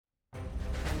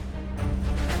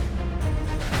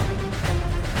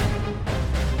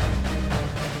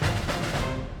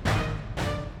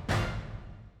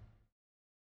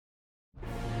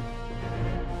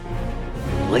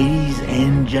Ladies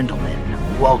and gentlemen,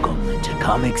 welcome to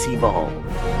Comics Evolve,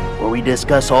 where we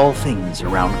discuss all things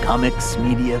around comics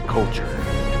media culture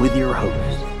with your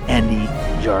hosts, Andy,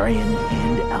 Jarian,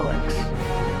 and Alex.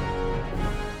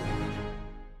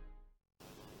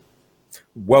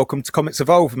 Welcome to Comics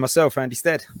Evolve with myself, Andy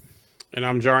Stead. And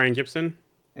I'm Jarian Gibson.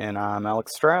 And I'm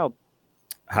Alex Stroud.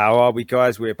 How are we,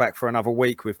 guys? We're back for another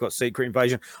week. We've got Secret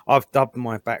Invasion. I've dubbed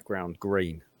my background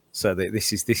green. So that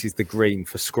this is the green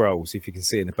for scrolls. If you can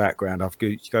see in the background, I've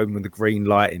gone with the green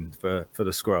lighting for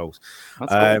the scrolls.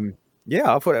 That's cool.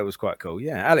 Yeah, I thought that was quite cool.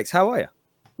 Yeah, Alex, how are you?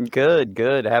 Good.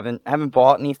 Haven't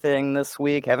bought anything this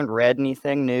week. Haven't read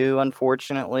anything new,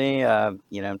 unfortunately.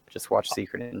 Just watched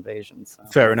Secret Invasion. So.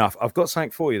 Fair enough. I've got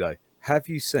something for you though. Have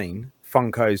you seen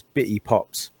Funko's Bitty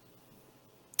Pops?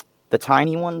 The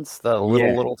tiny ones, the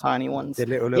little tiny ones. The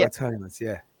little tiny ones.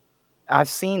 Yeah. I've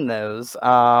seen those.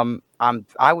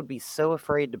 I would be so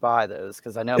afraid to buy those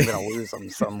because I know I'm going to lose them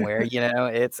somewhere.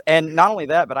 And not only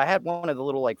that, but I had one of the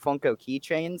little like Funko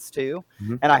keychains too,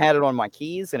 and I had it on my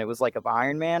keys, and it was like of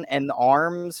Iron Man, and the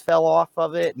arms fell off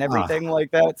of it and everything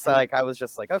like that. So like I was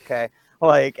just like, okay,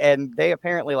 and they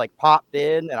apparently like popped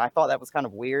in, and I thought that was kind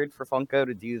of weird for Funko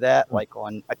to do that, like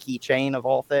on a keychain of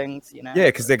all things, Yeah,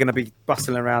 because they're going to be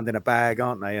bustling around in a bag,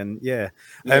 aren't they? And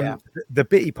the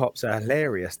Bitty Pops are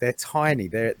hilarious. They're tiny.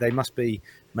 They must be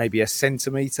maybe a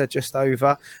centimeter just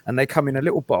over, and they come in a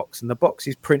little box, and the box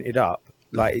is printed up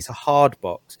like it's a hard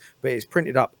box, but it's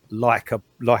printed up like a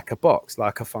box,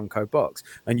 like a Funko box,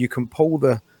 and you can pull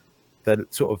the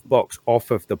sort of box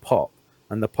off of the pop,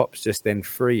 and the pop's just then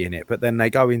free in it. But then they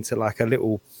go into like a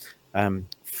little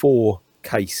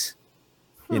 4-case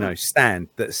stand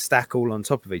that stack all on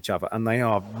top of each other, and they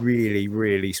are really,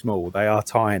 really small. They are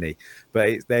tiny,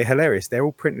 but they're hilarious. They're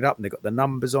all printed up, and they've got the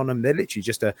numbers on them. They're literally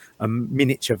just a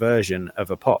miniature version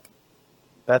of a pop.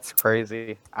 That's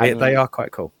crazy. They are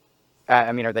quite cool.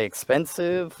 Are they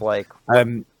expensive?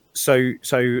 So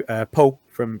Paul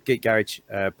from Geek Garage,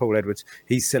 Paul Edwards,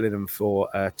 he's selling them for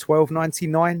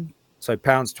 £12.99. So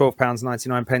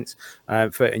 £12.99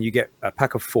 and you get a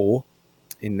pack of 4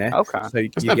 in there. Okay, so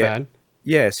that's not bad.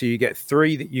 Yeah, so you get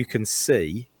 3 that you can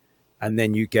see, and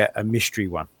then you get a mystery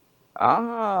one.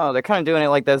 Oh, they're kind of doing it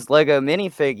like those Lego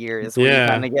minifigures, where you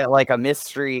kind of get like a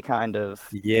mystery kind of.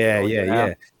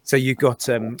 Yeah. So you got,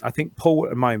 I think Paul at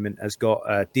the moment has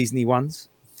got Disney ones,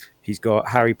 he's got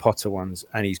Harry Potter ones,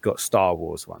 and he's got Star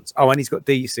Wars ones. Oh, and he's got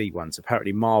DC ones.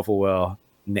 Apparently Marvel are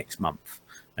next month,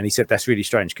 and he said that's really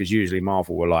strange because usually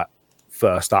Marvel were like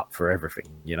first up for everything,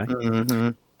 Mm-hmm.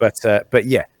 But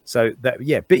yeah, so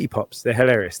Bitty Pops, they're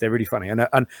hilarious. They're really funny, and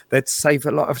they'd save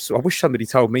a lot of. I wish somebody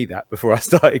told me that before I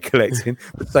started collecting.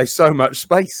 They'd save so much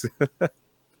space.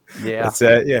 Yeah.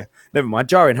 But, never mind.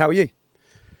 Jarian, how are you?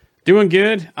 Doing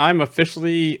good. I'm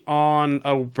officially on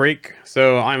a break,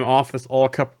 so I'm off this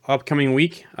upcoming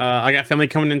week. I got family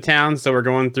coming in town, so we're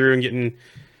going through and getting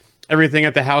everything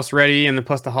at the house ready, and then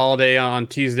plus the holiday on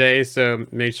Tuesday. So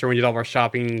make sure we did all of our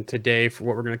shopping today for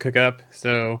what we're going to cook up.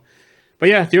 So. But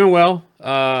yeah, doing well.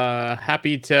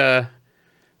 Happy to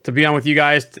be on with you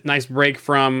guys. Nice break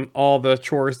from all the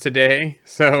chores today.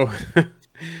 So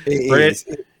it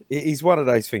is one of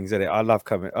those things, isn't it? I love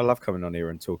coming on here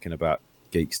and talking about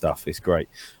geek stuff. It's great.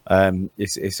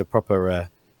 It's a proper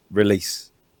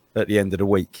release at the end of the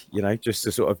week, just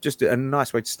to sort of just a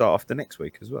nice way to start off the next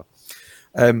week as well.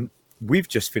 We've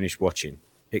just finished watching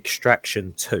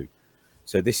Extraction 2.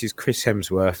 So this is Chris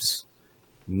Hemsworth's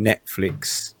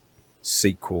Netflix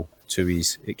sequel to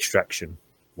his Extraction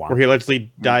 1, where he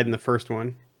allegedly died in the first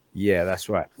one. Yeah, that's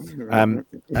right. And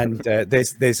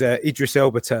there's Idris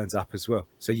Elba turns up as well.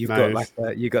 So you've got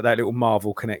that little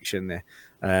Marvel connection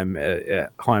there,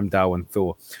 Heimdall and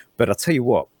Thor. But I'll tell you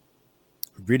what,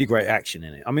 really great action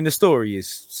in it. I mean, the story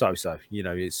is so-so.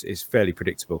 It's fairly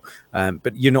predictable.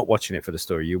 But you're not watching it for the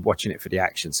story. You're watching it for the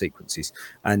action sequences.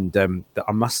 And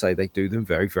I must say they do them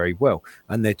very, very well.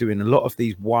 And they're doing a lot of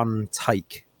these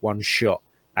one-shot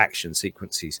action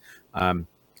sequences.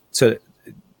 So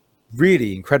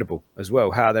really incredible as well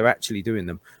how they're actually doing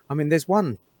them. I mean, there's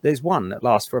one that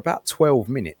lasts for about 12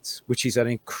 minutes, which is an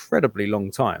incredibly long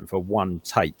time for one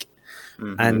take.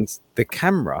 And the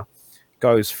camera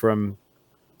goes from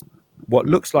what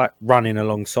looks like running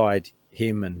alongside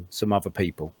him and some other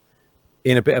people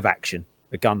in a bit of action,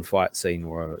 a gunfight scene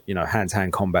or a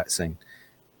hand-to-hand combat scene,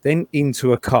 then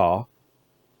into a car,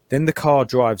 then the car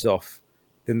drives off.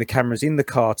 Then the camera's in the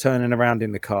car, turning around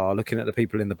in the car, looking at the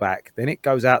people in the back. Then it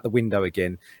goes out the window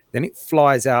again. Then it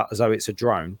flies out as though it's a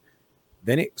drone.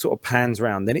 Then it sort of pans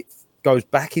around. Then it goes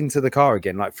back into the car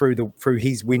again, like through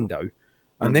his window.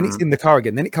 And then it's in the car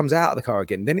again. Then it comes out of the car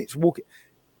again. Then it's walking.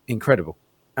 Incredible.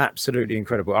 absolutely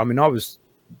incredible. I mean, I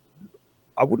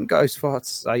wouldn't go as far to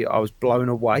say I was blown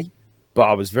away, but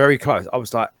I was very close. I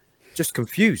was like just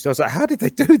confused. I was like, how did they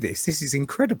do this? This is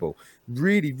incredible.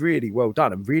 Really, really well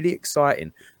done and really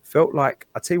exciting. Felt like,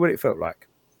 I'll tell you what it felt like.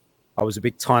 I was a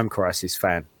big Time Crisis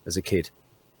fan as a kid.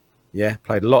 Yeah,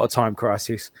 played a lot of Time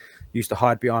Crisis. Used to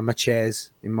hide behind my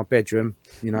chairs in my bedroom,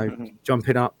 you know,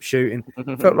 jumping up, shooting.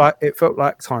 It felt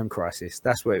like Time Crisis.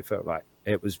 That's what it felt like.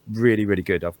 It was really, really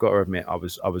good. I've got to admit, I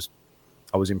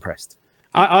was impressed.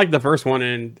 I like the first one,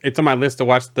 and it's on my list to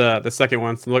watch the second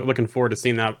one. So looking forward to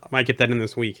seeing that. I might get that in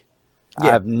this week.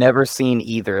 Yeah. I've never seen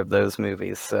either of those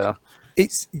movies, so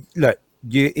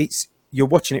you're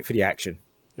watching it for the action.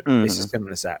 It's as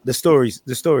simple as that. The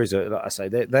stories are, like I say,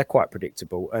 they're quite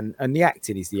predictable, and the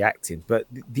acting is the acting, but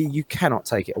you cannot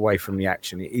take it away from the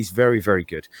action. It is very, very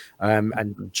good.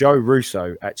 And Joe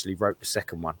Russo actually wrote the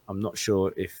second one. I'm not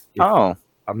sure if either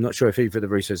of the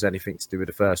Russos has anything to do with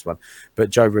the first one, but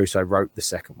Joe Russo wrote the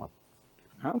second one.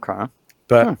 Okay,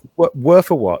 but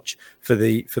worth a watch for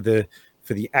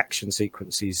the action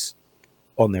sequences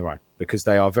on their own, because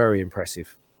they are very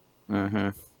impressive.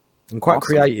 And quite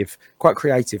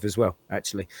creative as well,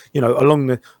 actually. You know,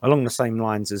 along the same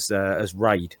lines as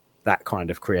Raid, that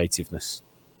kind of creativeness.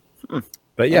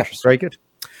 But yeah, very good.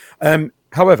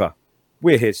 However,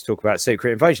 we're here to talk about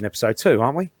Secret Invasion episode 2,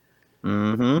 aren't we?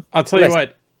 I'll tell you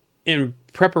what. In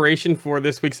preparation for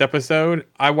this week's episode,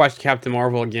 I watched Captain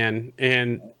Marvel again,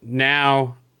 and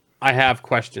now I have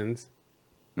questions.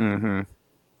 I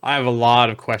have a lot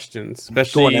of questions,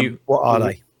 especially. What are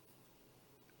they?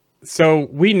 So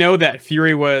we know that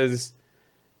Fury used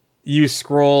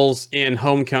Skrulls in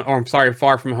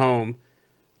Far From Home.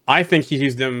 I think he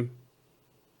used them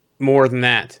more than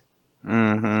that.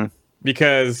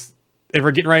 Because if we're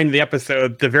getting right into the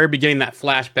episode, the very beginning, that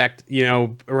flashback, you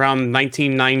know, around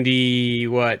 1990,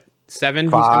 seven?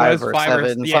 Five or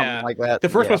seven, something like that. The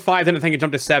first was 5, then I think it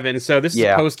jumped to 7. So this is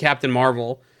post Captain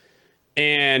Marvel.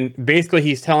 And basically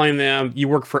he's telling them, you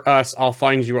work for us, I'll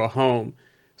find you a home.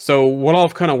 So what all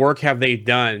kind of work have they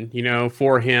done, you know,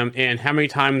 for him? And how many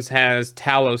times has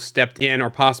Talos stepped in, or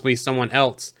possibly someone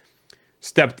else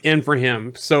stepped in for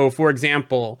him? So, for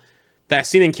example, that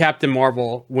scene in Captain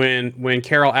Marvel when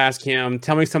Carol asked him,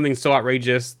 tell me something so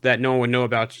outrageous that no one would know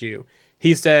about you.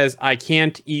 He says, I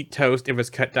can't eat toast if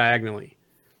it's cut diagonally.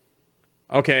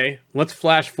 Okay, let's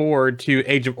flash forward to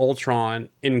Age of Ultron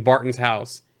in Barton's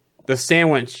house. The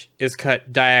sandwich is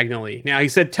cut diagonally. Now, he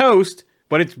said toast,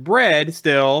 but it's bread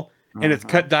still, and it's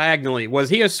cut diagonally. Was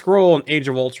he a Skrull in Age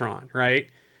of Ultron, right?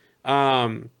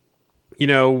 You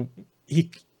know,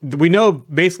 we know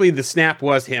basically the snap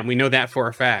was him. We know that for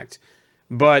a fact.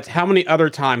 But how many other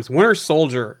times? Winter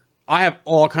Soldier. I have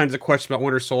all kinds of questions about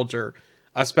Winter Soldier,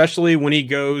 especially when he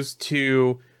goes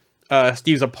to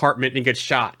Steve's apartment and gets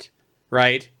shot,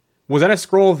 right? Was that a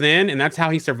Skrull then, and that's how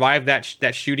he survived that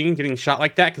shooting, getting shot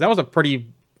like that? Because that was a pretty,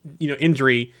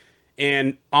 injury.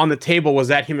 And on the table, was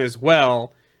that him as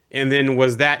well? And then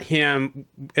was that him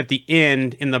at the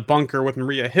end in the bunker with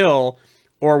Maria Hill?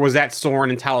 Or was that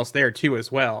Soren and Talos there too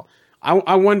as well?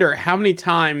 I wonder how many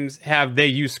times have they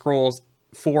used Skrulls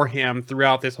for him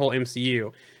throughout this whole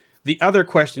MCU? The other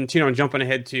question too, I'm jumping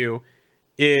ahead to,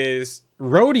 is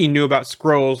Rhodey knew about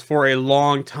Skrulls for a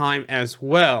long time as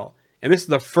well. And this is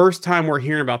the first time we're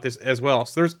hearing about this as well.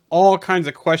 So there's all kinds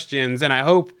of questions, and I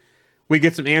hope we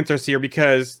get some answers here,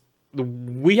 because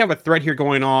we have a thread here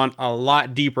going on a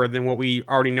lot deeper than what we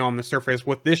already know on the surface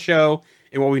with this show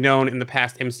and what we've known in the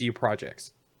past MCU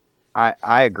projects.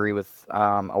 I agree with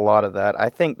a lot of that. I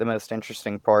think the most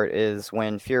interesting part is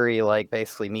when Fury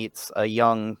basically meets a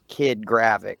young kid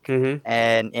Gravik,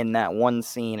 and in that one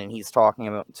scene, and he's talking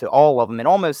about to all of them. It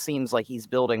almost seems like he's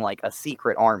building a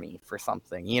secret army for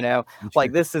something,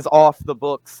 like this is off the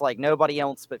books, like nobody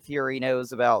else but Fury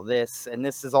knows about this, and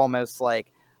this is almost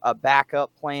like a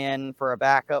backup plan for a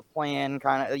backup plan,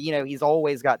 kind of. He's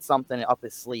always got something up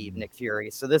his sleeve, Nick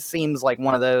Fury. So this seems like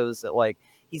one of those that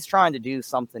he's trying to do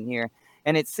something here.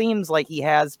 And it seems like he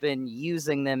has been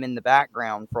using them in the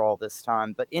background for all this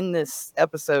time. But in this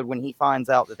episode, when he finds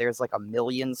out that there's 1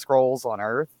 million Skrulls on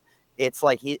Earth, it's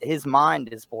like his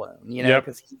mind is blown,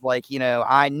 because he's like,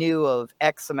 I knew of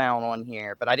X amount on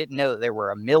here, but I didn't know that there were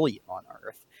 1 million on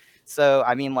Earth. So,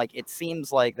 I mean, it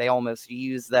seems like they almost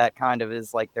use that kind of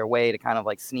as their way to kind of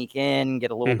sneak in,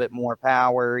 get a little bit more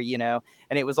power, and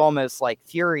it was almost like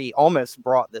Fury almost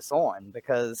brought this on,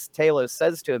 because Talos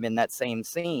says to him in that same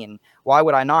scene, why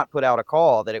would I not put out a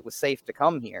call that it was safe to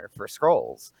come here for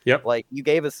Skrulls? Yep. You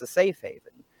gave us a safe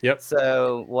haven. Yep.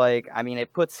 So, like, I mean,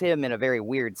 it puts him in a very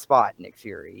weird spot, Nick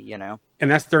Fury, you know? And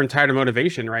that's their entire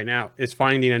motivation right now is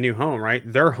finding a new home, right?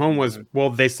 Their home was, well,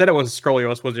 they said it was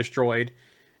Skrullios was destroyed,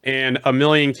 and a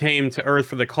million came to Earth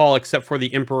for the call, except for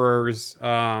the Emperor's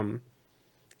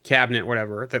cabinet,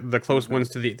 whatever, the close ones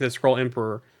to the Skrull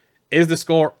Emperor. Is the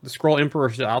Skrull Emperor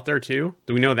still out there too?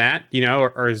 Do we know that? You know,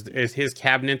 or is his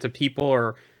cabinet of people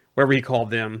or whatever he called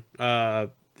them?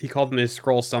 He called them his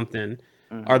Skrull something.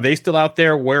 Are they still out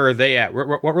there? Where are they at?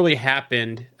 What really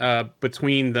happened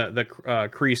between the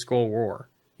Kree Skrull War?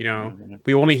 You know,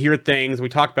 we only hear things, we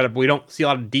talk about it, but we don't see a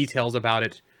lot of details about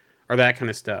it or that kind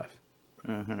of stuff.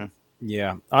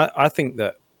 Yeah, I think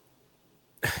that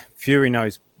Fury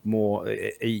knows more.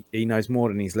 He knows more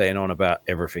than he's letting on about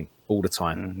everything all the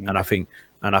time. And I think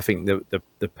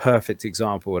the perfect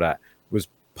example of that was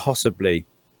possibly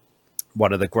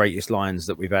one of the greatest lines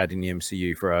that we've had in the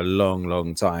MCU for a long,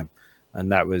 long time. And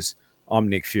that was, I'm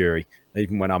Nick Fury.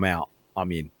 Even when I'm out,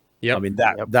 I'm in. Yep. I mean,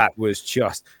 that was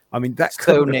just, I mean, that's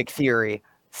so Nick Fury.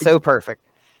 So perfect.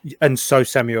 And so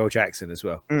Samuel L. Jackson as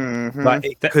well. Like,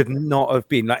 it could not have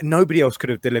been, like, nobody else could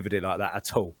have delivered it like that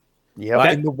at all. Yeah,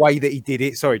 like, in the way that he did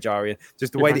it. Sorry, Jarian.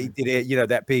 Just the way that he did it. You know,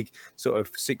 that big sort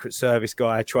of Secret Service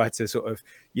guy tried to sort of,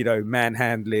 you know,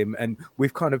 manhandle him, and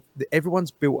we've kind of,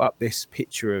 everyone's built up this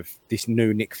picture of this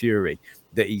new Nick Fury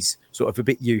that he's sort of a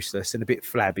bit useless and a bit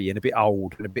flabby and a bit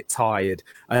old and a bit tired,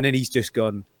 and then he's just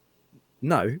gone,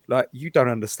 no, like, you don't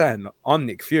understand. I'm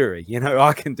Nick Fury. You know,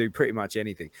 I can do pretty much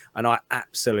anything, and I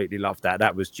absolutely loved that.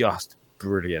 That was just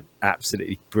brilliant,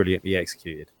 absolutely brilliantly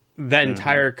executed. That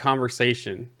entire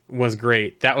conversation was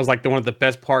great. That was like one of the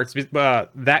best parts.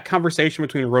 That conversation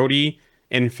between Rhodey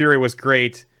and Fury was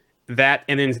great. That,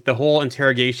 and then the whole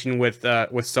interrogation with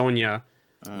Sonya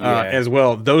as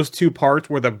well. Those two parts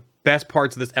were the best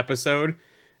parts of this episode,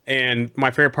 and my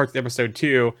favorite parts of the episode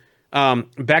too.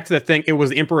 Back to the thing, it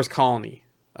was the Emperor's colony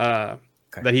that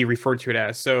he referred to it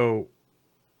as. So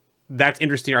that's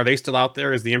interesting. Are they still out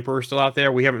there? Is the Emperor still out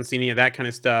there? We haven't seen any of that kind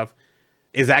of stuff.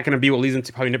 Is that going to be what leads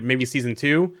into probably maybe season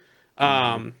 2?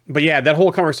 But yeah, that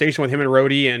whole conversation with him and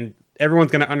Rhodey, and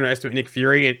everyone's going to underestimate Nick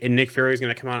Fury, and Nick Fury is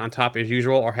going to come out on top as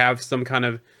usual, or have some kind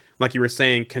of, like you were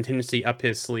saying, contingency up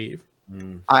his sleeve.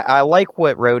 I like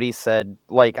what Rhodey said.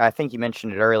 Like, I think you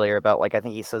mentioned it earlier about, like, I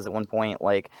think he says at one point,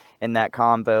 like, in that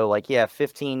combo, like, yeah,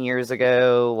 15 years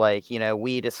ago, like, you know,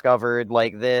 we discovered,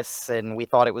 like, this, and we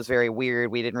thought it was very weird.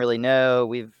 We didn't really know.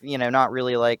 We've, you know, not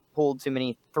really, like, pulled too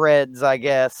many threads, I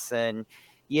guess. And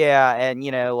yeah, and,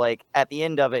 you know, like, at the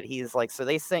end of it, he's like, so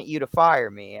they sent you to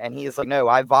fire me. And he's like, no,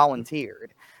 I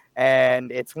volunteered.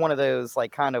 And it's one of those,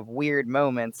 like, kind of weird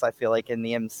moments, I feel like, in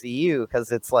the MCU, because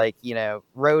it's like, you know,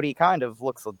 Rhodey kind of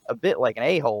looks a bit like an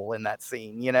a-hole in that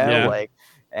scene, you know, like,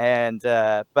 and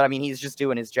but I mean, he's just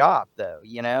doing his job, though,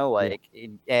 you know, like,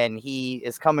 and he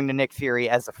is coming to Nick Fury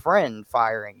as a friend,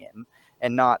 firing him,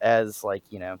 and not as, like,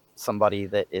 you know, somebody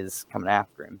that is coming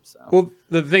after him. So, well,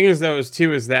 the thing is, though,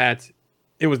 is that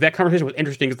it was, that conversation was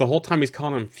interesting because the whole time he's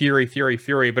calling him Fury, Fury,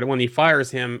 Fury, but when he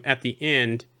fires him at the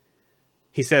end,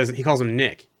 he calls him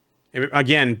Nick. And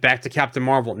again, back to Captain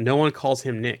Marvel. No one calls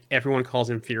him Nick. Everyone calls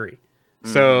him Fury.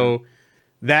 So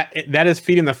that is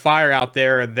feeding the fire out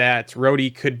there that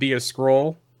Rhodey could be a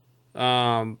Skrull.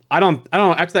 I don't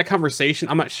know. After that conversation,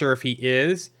 I'm not sure if he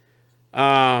is.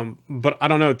 But I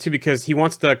don't know too, because he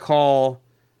wants to call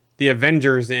the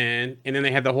Avengers in, and then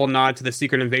they had the whole nod to the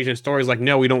Secret Invasion stories. Like,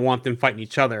 no, we don't want them fighting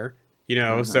each other. You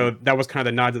know, so that was kind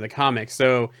of the nod to the comics.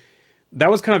 So that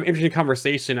was kind of an interesting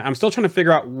conversation. I'm still trying to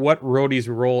figure out what Rhodey's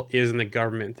role is in the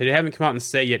government. They haven't come out and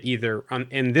say yet either.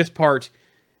 In this part,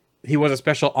 he was a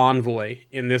special envoy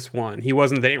in this one. He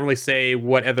wasn't. They didn't really say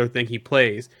what other thing he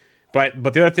plays. But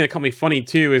the other thing that caught me funny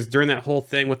too is during that whole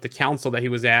thing with the council that he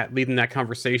was at, leading that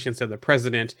conversation, said the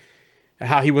president,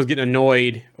 how he was getting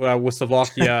annoyed with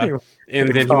Slovakia, and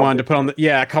then he wanted to put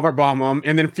on carpet bomb them,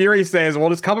 and then Fury says, "Well,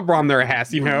 just carpet bomb their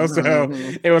ass," you know. So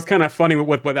it was kind of funny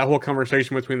with that whole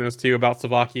conversation between those two about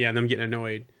Slovakia and them getting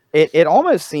annoyed. It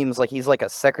almost seems like he's like a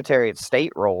Secretary of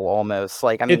State role, almost.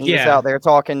 Like, I mean, he's out there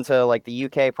talking to, like, the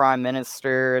UK Prime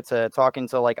Minister, to talking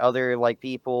to, like, other, like,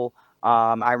 people.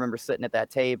 I remember sitting at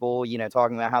that table, you know,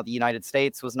 talking about how the United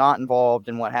States was not involved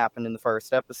in what happened in the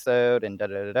first episode, and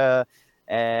da-da-da-da.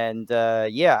 And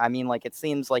yeah, I mean, like, it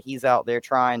seems like he's out there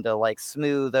trying to, like,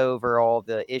 smooth over all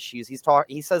the issues.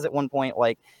 He says at one point,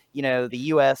 like, you know, the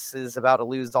U.S. is about to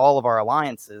lose all of our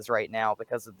alliances right now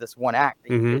because of this one act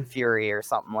that you did, Fury, or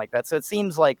something like that. So it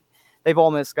seems like they've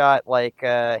almost got, like,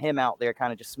 him out there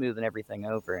kind of just smoothing everything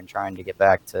over and trying to get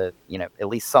back to, you know, at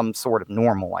least some sort of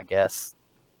normal, I guess.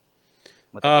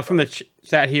 From the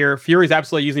chat here, Fury's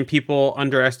absolutely using people,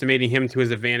 underestimating him to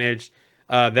his advantage.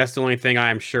 That's the only thing I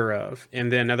am sure of.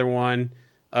 And then another one,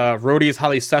 Rhodey is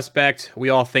highly suspect. We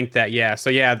all think that, yeah. So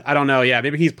yeah, I don't know. Yeah,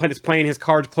 maybe he's playing his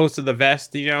cards close to the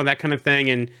vest, that kind of thing,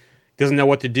 and doesn't know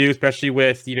what to do, especially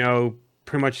with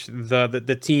pretty much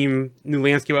the team, new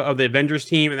landscape of the Avengers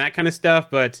team and that kind of stuff.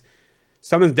 But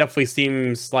something definitely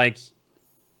seems like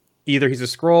either he's a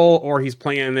Skrull or he's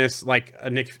playing this like a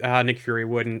Nick Fury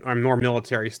would, or more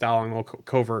military style and more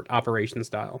covert operation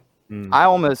style. I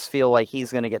almost feel like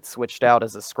he's going to get switched out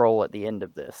as a Skrull at the end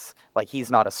of this. Like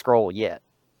he's not a Skrull yet,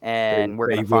 and we're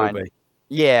going to find.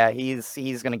 Yeah, he's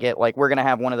going to get like we're going to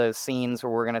have one of those scenes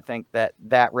where we're going to think that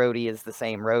Rhodey is the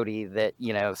same Rhodey,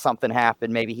 that something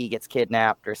happened, maybe he gets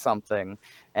kidnapped or something,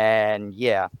 and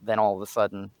yeah, then all of a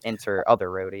sudden enter other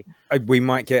Rhodey. We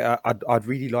might get. I'd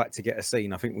really like to get a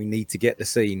scene. I think we need to get the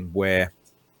scene where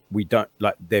we don't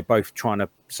like they're both trying to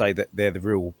say that they're the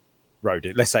real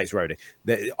Rhodey. Let's say it's Rhodey.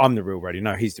 I'm the real Rhodey.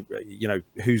 No, he's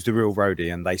who's the real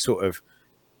Rhodey, and they sort of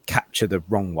capture the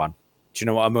wrong one. Do you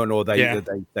know what I mean? Or they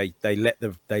let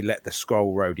the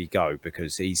Skrull Rhodey go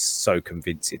because he's so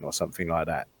convincing or something like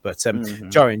that. But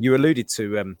Jorian, you alluded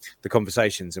to the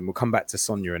conversations, and we'll come back to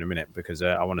Sonya in a minute because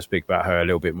I want to speak about her a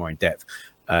little bit more in depth.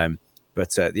 But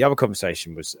the other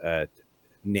conversation was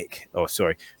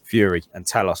Fury and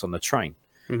Talos on the train.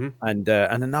 And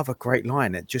another great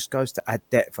line that just goes to add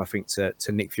depth, I think, to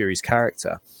Nick Fury's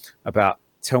character about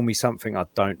tell me something I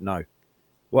don't know.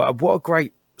 What a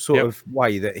great sort of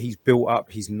way that he's built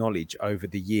up his knowledge over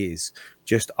the years,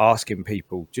 just asking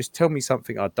people, just tell me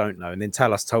something I don't know. And then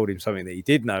Talos told him something that he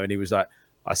did know, and he was like,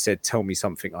 I said, tell me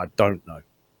something I don't know.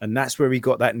 And that's where he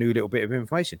got that new little bit of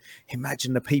information.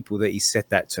 Imagine the people that he said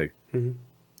that to.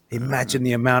 Imagine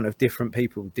the amount of different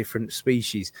people, different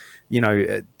species,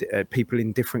 people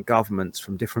in different governments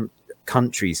from different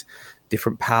countries,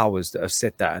 different powers that have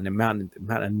said that, and the amount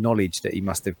of knowledge that he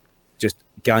must have just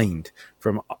gained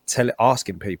from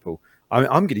asking people. I'm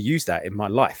going to use that in my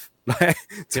life.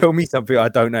 Tell me something I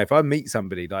don't know. If I meet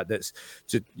somebody like that's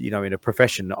just, in a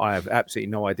profession that I have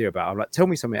absolutely no idea about, I'm like, tell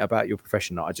me something about your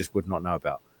profession that I just would not know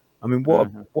about. I mean,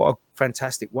 what a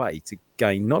fantastic way to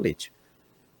gain knowledge.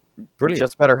 Brilliant.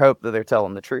 Just better hope that they're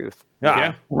telling the truth.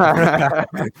 Yeah.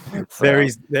 There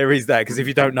is that, because if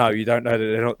you don't know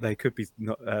that they could be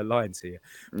lying to you.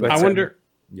 But,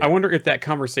 I wonder if that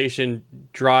conversation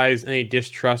drives any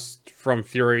distrust from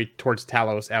Fury towards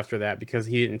Talos after that, because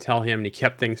he didn't tell him and he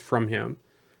kept things from him.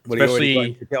 Well, especially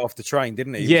he to get off the train,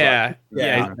 didn't he? Yeah.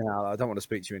 No, I don't want to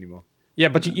speak to you anymore. Yeah,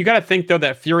 but you got to think though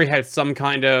that Fury had some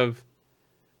kind of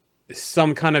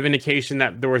indication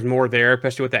that there was more there,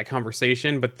 especially with that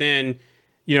conversation. But then,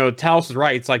 Talos is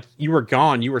right. It's like you were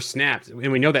gone, you were snapped, and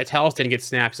we know that Talos didn't get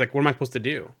snapped. It's like, what am I supposed to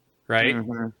do, right?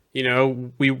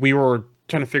 We were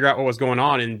trying to figure out what was going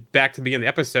on, and back to the beginning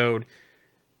of the episode,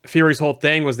 Fury's whole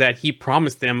thing was that he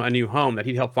promised them a new home, that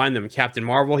he'd help find them. Captain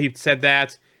Marvel, he said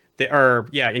that.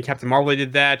 In Captain Marvel they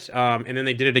did that, and then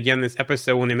they did it again this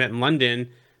episode when they met in London,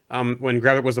 when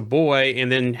Gravik was a boy,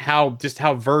 and then how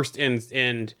versed in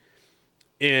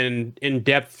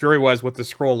depth Fury was with the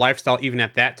Skrull lifestyle even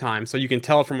at that time. So you can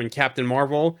tell from when Captain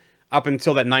Marvel up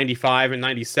until that 95 and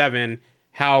 97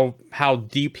 how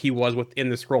deep he was within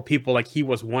the Skrull people, like he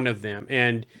was one of them.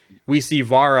 And we see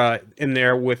Vara in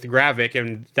there with Gravik,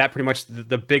 and that pretty much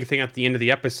the big thing at the end of the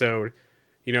episode.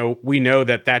 We know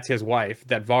that that's his wife,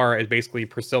 that Vara is basically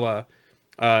Priscilla,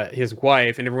 his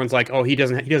wife, and everyone's like, oh, he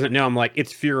doesn't know. I'm like,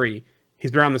 it's Fury.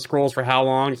 He's been around the Skrulls for how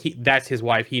long? That's his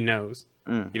wife. He knows.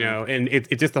 And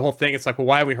it's just the whole thing. It's like, well,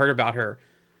 why have we heard about her?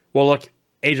 Well, look,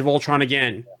 Age of Ultron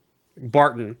again.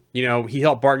 Barton, he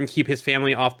helped Barton keep his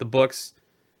family off the books,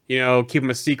 keep him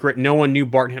a secret. No one knew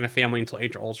Barton had a family until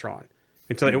Age of Ultron.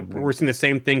 We're seeing the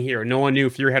same thing here. No one knew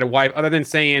Fury had a wife, other than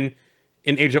saying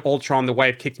in Age of Ultron, the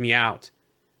wife kicked me out.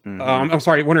 I'm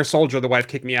sorry, Winter Soldier, the wife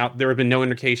kicked me out. There had been no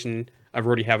indication of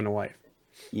Rhodey having a wife.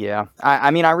 Yeah. I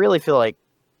mean, I really feel like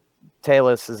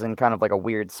Talos is in kind of like a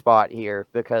weird spot here,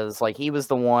 because like he was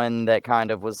the one that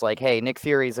kind of was like, hey, Nick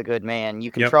Fury's a good man,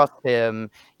 you can trust him,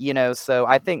 so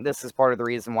I think this is part of the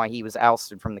reason why he was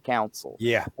ousted from the council.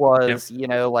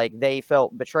 Like they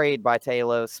felt betrayed by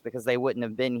Talos, because they wouldn't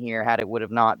have been here had it would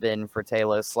have not been for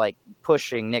Talos like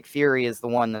pushing Nick Fury is the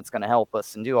one that's going to help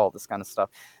us and do all this kind of stuff.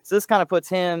 So this kind of puts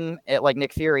him at like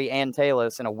Nick Fury and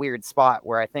Talos in a weird spot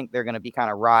where I think they're going to be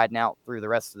kind of riding out through the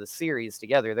rest of the series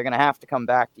together. They're going to have to come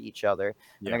back to each other. And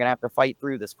they're going to have to fight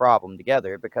through this problem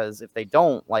together, because if they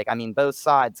don't, both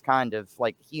sides kind of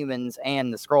like humans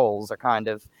and the Skrulls are kind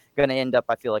of going to end up,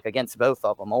 I feel like, against both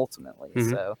of them ultimately.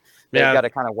 So they've got to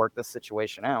kind of work this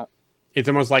situation out. It's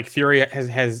almost like Fury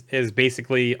is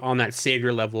basically on that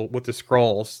savior level with the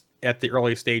Skrulls, at the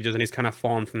early stages, and he's kind of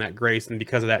fallen from that grace, and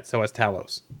because of that, so has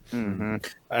Talos.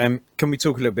 Mm-hmm. Can we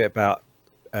talk a little bit about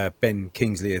Ben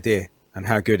Kingsley Adir and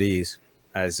how good he is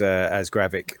as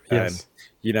Gravik? Yes.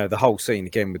 You know, the whole scene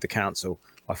again with the council,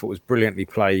 I thought was brilliantly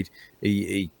played.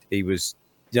 He was,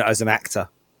 you know, as an actor,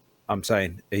 I'm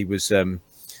saying he was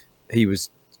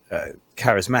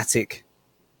charismatic.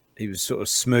 He was sort of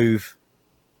smooth,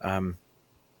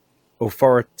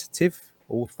 authoritative.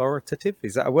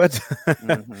 Is that a word?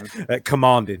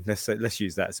 Commanding. Let's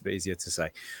use that. It's a bit easier to say.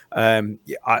 And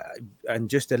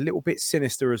just a little bit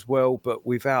sinister as well, but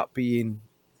without being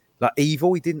like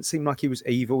evil. He didn't seem like he was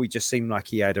evil. He just seemed like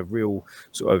he had a real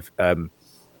sort of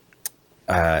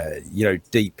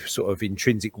deep sort of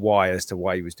intrinsic why as to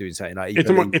why he was doing something. Like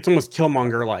it's almost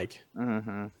Killmonger like.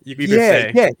 You could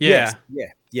say.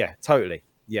 Yeah, totally.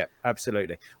 Yeah,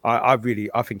 absolutely. I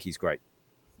think he's great.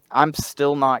 I'm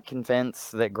still not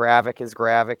convinced that Gravik is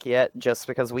Gravik yet, just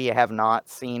because we have not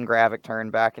seen Gravik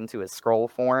turn back into his scroll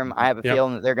form. I have a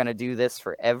feeling that they're going to do this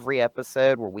for every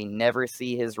episode, where we never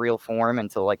see his real form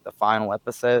until like the final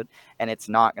episode, and it's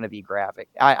not going to be Gravik.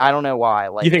 I don't know why.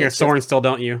 Like, you think it's Soren still,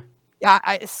 don't you?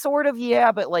 I sort of,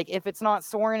 yeah, but like if it's not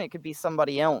Soren, it could be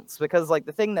somebody else, because like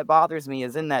the thing that bothers me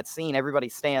is in that scene, everybody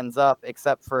stands up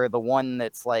except for the one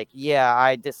that's like, yeah,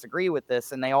 I disagree with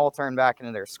this, and they all turn back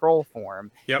into their scroll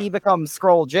form. He becomes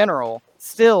Scroll General,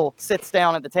 still sits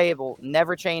down at the table,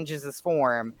 never changes his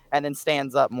form, and then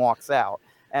stands up and walks out.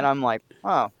 And I'm like,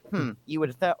 you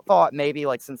would have thought maybe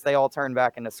like since they all turned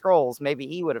back into scrolls, maybe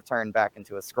he would have turned back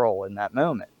into a scroll in that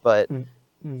moment. But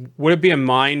would it be a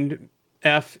mind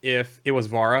F if it was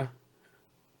Vara,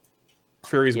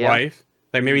 Fury's wife?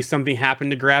 Like maybe something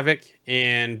happened to Gravik,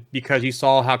 and because you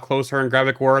saw how close her and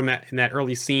Gravik were in that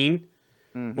early scene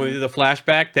when they did the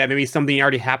flashback, that maybe something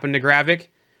already happened to Gravik,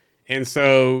 and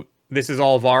so this is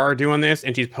all Vara doing this,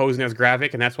 and she's posing as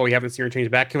Gravik, and that's why we haven't seen her change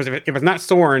back. Because if it's not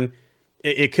Soren,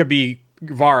 it could be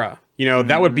Vara. You know,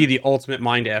 that would be the ultimate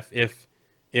mind F if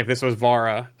this was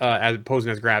Vara as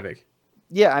posing as Gravik.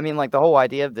 Yeah, I mean, like the whole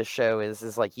idea of this show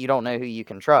is like you don't know who you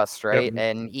can trust, right?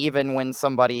 And even when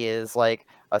somebody is like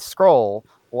a scroll,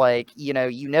 like you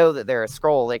know that they're a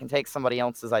scroll, they can take somebody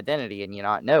else's identity and you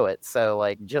not know it. So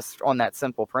like just on that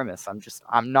simple premise,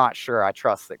 I'm not sure I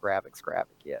trust that Gravik's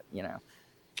Gravik yet, you know.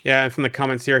 Yeah, and from the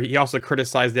comments here, he also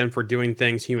criticized them for doing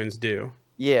things humans do.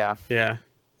 Yeah.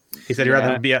 He said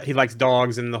he likes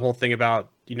dogs, and the whole thing about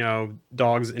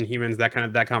dogs and humans,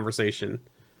 that conversation.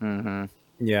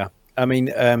 Yeah. I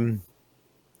mean,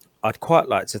 I'd quite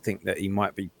like to think that he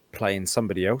might be playing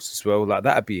somebody else as well. Like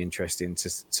that'd be interesting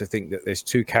to think that there's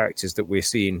two characters that we're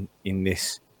seeing in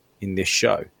this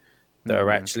show that are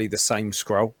actually the same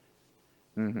scroll.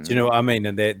 Do you know what I mean?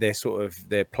 And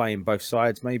they're playing both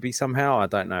sides maybe somehow. I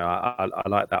don't know. I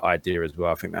like that idea as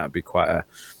well. I think that would be quite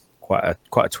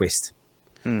a twist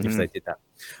if they did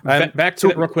that. Back to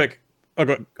that real quick.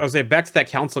 I was say back to that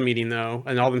council meeting though,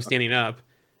 and all them standing up.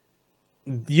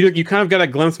 You kind of got a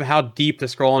glimpse of how deep the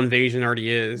Skrull invasion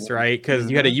already is, right? Because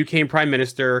you had a UK Prime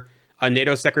Minister, a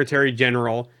NATO Secretary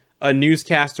General, a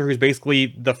newscaster who's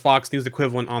basically the Fox News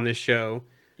equivalent on this show.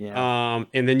 And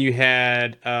then you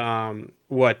had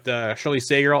Shirley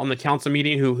Sager on the council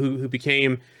meeting, who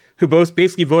both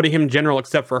basically voted him general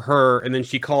except for her, and then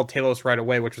she called Talos right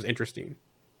away, which was interesting.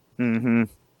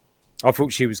 I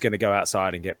thought she was going to go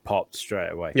outside and get popped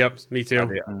straight away. Yep, me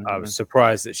too. I was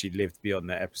surprised that she lived beyond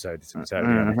that episode, to be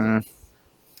totally honest.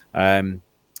 I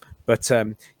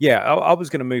was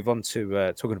going to move on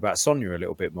to talking about Sonya a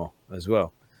little bit more as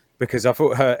well, because I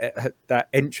thought her that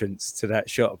entrance to that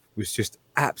shop was just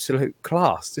absolute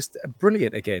class, just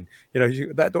brilliant again.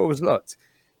 That door was locked.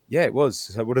 Yeah, it was.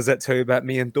 So what does that tell you about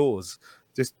me and doors?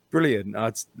 Just brilliant.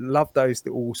 I love those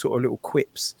little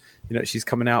quips. She's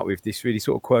coming out with this really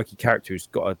sort of quirky character who's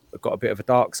got a bit of a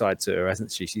dark side to her,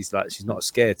 hasn't she? She's not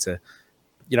scared to,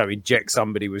 inject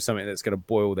somebody with something that's going to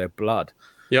boil their blood.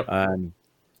 Yep.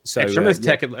 So Extremis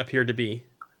tech it appeared to be.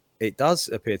 It does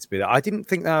appear to be that. I didn't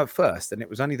think that at first, and it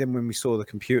was only then when we saw the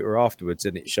computer afterwards,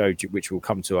 and it showed you, which we'll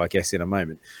come to, I guess, in a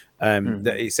moment,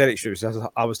 that it said Extremis.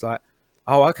 I was like,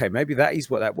 oh, okay, maybe that is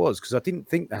what that was, because I didn't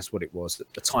think that's what it was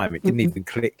at the time. It didn't even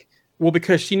click. Well,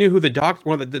 because she knew who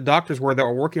one of the doctors were that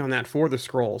were working on that for the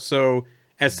Skrull. So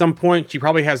at some point, she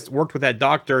probably has worked with that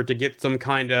doctor to get some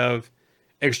kind of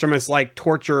Extremis-like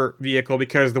torture vehicle,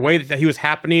 because the way that he was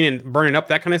happening and burning up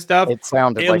that kind of stuff, it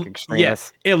sounded like Extremis.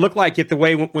 Yes, it looked like it the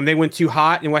way when they went too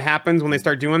hot, and what happens when they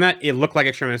start doing that, it looked like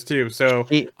Extremis too. So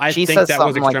I think that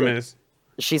was Extremis.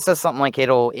 She says something like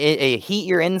it'll heat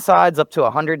your insides up to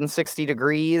 160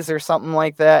 degrees or something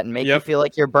like that, and make you feel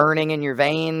like you're burning in your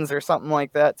veins or something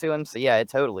like that to him. So yeah, it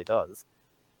totally does.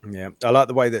 Yeah, I like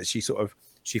the way that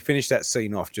she finished that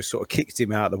scene off, just sort of kicked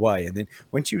him out of the way, and then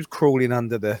when she was crawling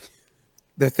under the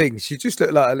thing, she just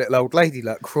looked like a little old lady,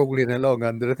 like crawling along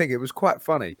under the thing. It was quite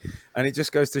funny, and it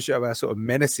just goes to show how sort of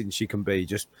menacing she can be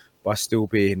just by still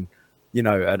being,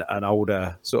 an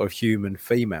older sort of human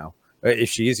female, if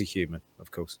she is a human, of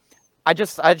course. I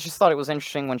just thought it was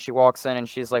interesting when she walks in and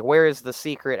she's like, "Where is the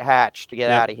secret hatch to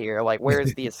get out of here? Like,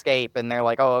 where's the escape?" And they're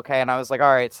like, "Oh, okay." And I was like,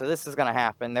 "All right, so this is gonna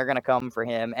happen. They're gonna come for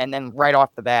him." And then right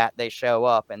off the bat, they show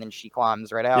up, and then she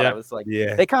climbs right out. I was like,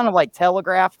 they kind of like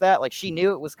telegraphed that, like she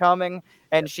knew it was coming,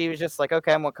 and she was just like,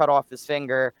 "Okay, I'm gonna cut off his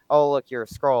finger. Oh, look, you're a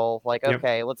Skrull. Like,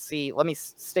 okay, let's see. Let me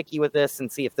stick you with this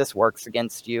and see if this works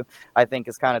against you." I think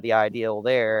is kind of the ideal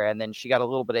there. And then she got a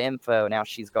little bit of info. Now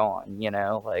she's gone.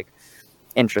 Like.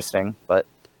 Interesting, but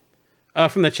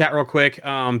from the chat real quick,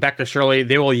 back to Shirley,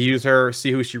 they will use her, see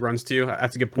who she runs to.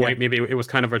 That's a good point. Maybe it was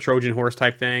kind of a Trojan horse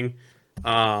type thing.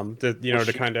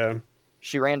 To kind of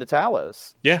she ran to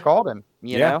Talos. Yeah, she called him.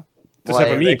 You know, to set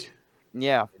up a meet.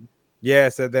 Yeah.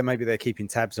 So they're keeping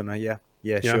tabs on her. Yeah,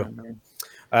 sure.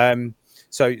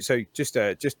 So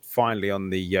just finally on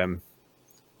the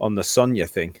Sonya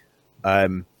thing,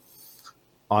 I'm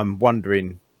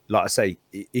wondering. Like I say,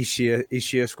 is she a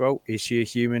Skrull? Is she a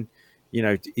human?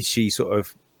 Is she sort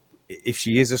of, if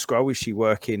she is a Skrull, is she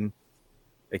working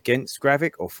against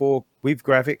Gravik or with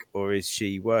Gravik, or is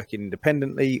she working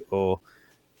independently? Or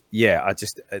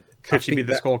could she be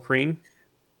the Skrull Queen?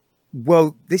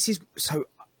 Well, this is so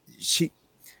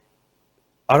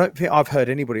I don't think I've heard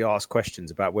anybody ask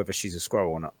questions about whether she's a Skrull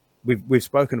or not. We've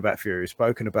spoken about Fury, we've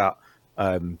spoken about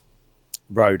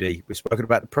Rhodey, we've spoken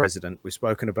about the president, we've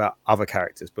spoken about other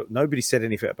characters, but nobody said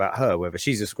anything about her, whether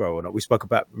she's a Skrull or not. We spoke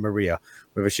about Maria,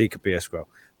 whether she could be a Skrull,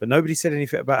 but nobody said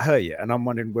anything about her yet. And I'm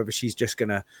wondering whether she's just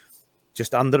gonna,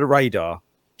 just under the radar,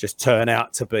 just turn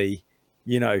out to be,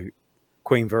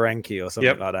 Queen Varanki or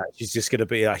something like that. She's just gonna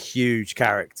be a huge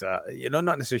character,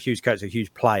 not necessarily a huge character, a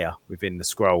huge player within the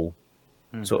Skrull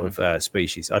sort of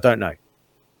species. I don't know.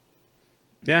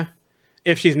 Yeah.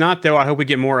 If she's not, though, I hope we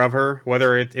get more of her,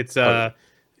 whether it's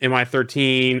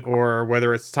MI13 or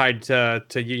whether it's tied to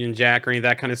Union Jack or any of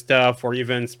that kind of stuff, or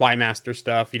even Spy Master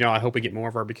stuff. I hope we get more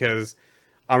of her because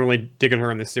I'm really digging her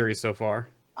in this series so far.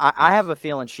 I have a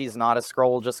feeling she's not a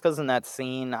Skrull, just because in that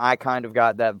scene, I kind of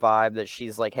got that vibe that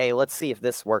she's like, "Hey, let's see if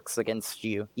this works against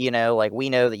you. Like we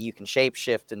know that you can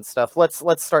shapeshift and stuff. Let's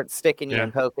start sticking you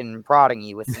and poking and prodding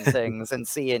you with some things and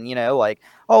seeing, like,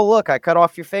 oh look, I cut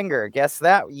off your finger. Guess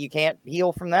that you can't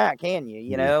heal from that, can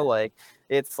you? Like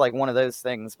it's like one of those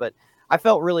things." But I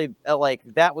felt really like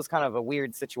that was kind of a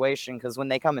weird situation because when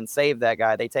they come and save that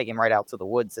guy, they take him right out to the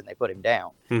woods and they put him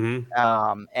down.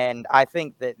 And I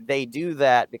think that they do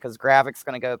that because Gravik's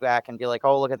going to go back and be like,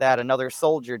 "Oh, look at that. Another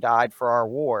soldier died for our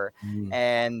war."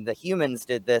 And the humans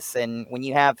did this. And when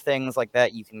you have things like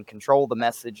that, you can control the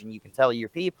message and you can tell your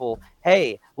people,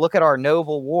 "Hey, look at our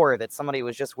noble war that somebody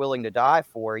was just willing to die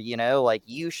for. Like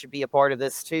you should be a part of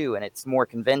this too." And it's more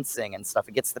convincing and stuff.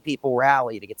 It gets the people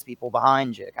rallied. It gets people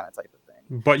behind you, kind of type of thing.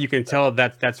 But you can tell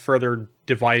that's further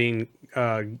dividing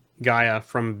Gaia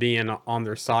from being on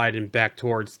their side and back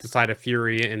towards the side of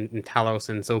Fury and Talos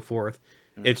and so forth.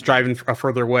 It's driving a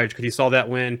further wedge because you saw that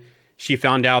when she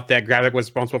found out that Gravik was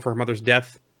responsible for her mother's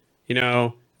death,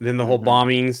 then the whole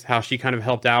bombings, how she kind of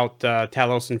helped out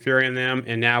Talos and Fury and them,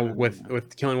 and now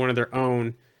with killing one of their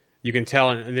own, you can tell.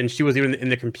 And then she was even in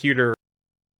the computer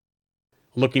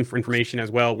looking for information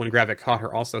as well when Gravik caught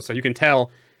her also. So you can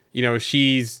tell,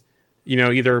 she's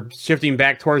either shifting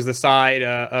back towards the side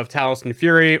of Talos and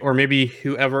Fury, or maybe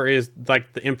whoever is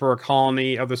like the Emperor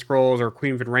Colony of the Skrulls or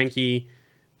Queen Varanki,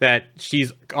 that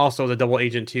she's also the double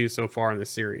agent too so far in this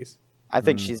series. I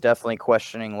think she's definitely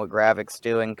questioning what Gravik's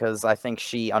doing because I think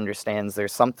she understands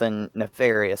there's something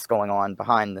nefarious going on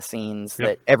behind the scenes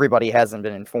that everybody hasn't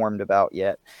been informed about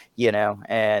yet,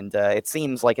 and it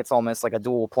seems like it's almost like a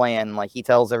dual plan. Like he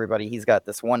tells everybody he's got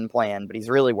this one plan, but he's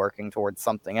really working towards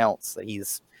something else that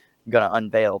he's going to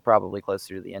unveil probably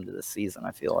closer to the end of the season.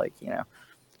 I feel like,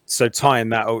 So tying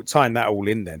that all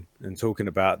in then, and talking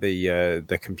about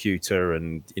the computer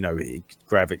and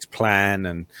Gravik's plan,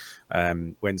 and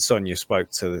when Sonya spoke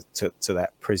to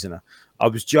that prisoner, I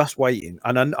was just waiting,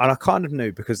 and I kind of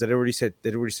knew because they'd already said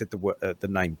the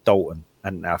name Dalton,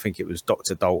 and I think it was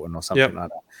Dr. Dalton or something like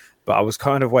that. But I was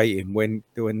kind of waiting when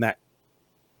that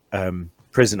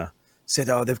prisoner said,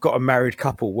 "Oh, they've got a married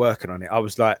couple working on it." I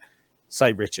was like,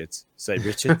 Say Richards. Say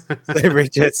Richards.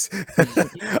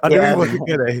 I know he wasn't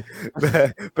gonna,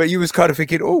 but you was kind of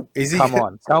thinking, "Oh, is he? Come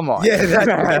on." Yeah.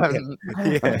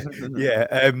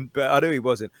 But I knew he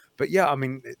wasn't. But yeah, I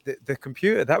mean, the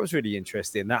computer, that was really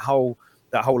interesting. That whole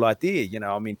that whole idea. You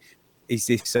know, I mean, is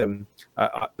this the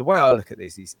way I look at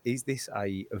this is this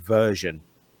a version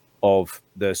of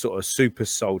the sort of super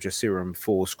soldier serum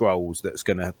for Skrulls that's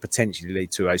going to potentially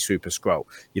lead to a super Skrull?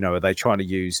 You know, are they trying to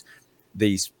use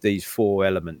these 4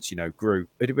 elements? You know, Groot.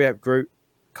 Who did we have? Groot,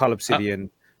 Cull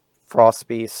Obsidian, Frost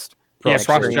Beast, Frost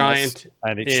Giant,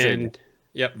 and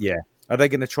yep. Yeah. Are they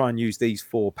going to try and use these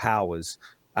 4 powers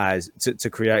as to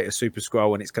create a super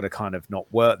Skrull, and it's going to kind of not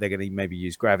work? They're going to maybe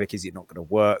use Gravik. Is it not going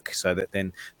to work? So that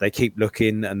then they keep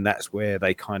looking, and that's where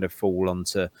they kind of fall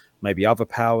onto maybe other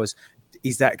powers.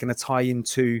 Is that going to tie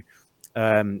into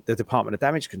the Department of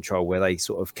Damage Control, where they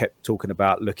sort of kept talking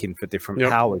about looking for different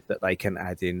powers that they can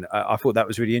add in? I thought that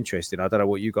was really interesting. I don't know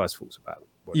what you guys thought about.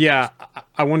 Yeah,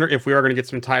 I wonder if we are going to get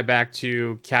some tie back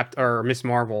to Miss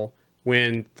Marvel,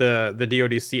 when the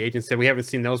DODC agent said we haven't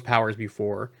seen those powers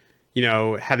before. You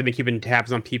know, how they've been keeping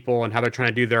tabs on people and how they're trying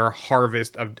to do their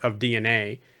harvest of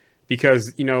DNA,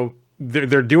 because, you know,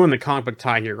 they're doing the comic book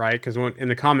tie here, right? Because in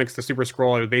the comics, the Super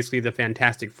Skrull is basically the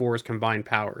Fantastic Four's combined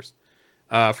powers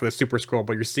for the Super Skrull.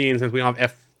 But you're seeing, since we don't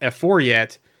have F4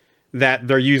 yet, that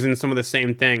they're using some of the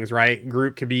same things, right?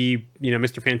 Groot could be, you know,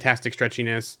 Mr. Fantastic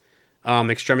stretchiness.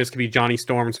 Extremis could be Johnny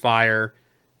Storm's fire.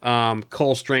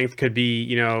 Cole strength could be,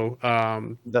 you know,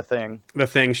 the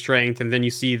thing strength. And then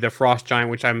you see the Frost Giant,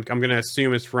 which I'm going to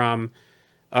assume is from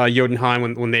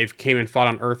Jotunheim when they've came and fought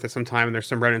on Earth at some time, and there's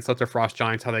some remnants left of Frost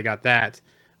Giants, how they got that.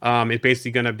 It's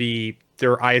basically going to be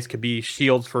their eyes could be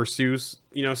shields for Zeus,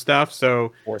 you know, stuff.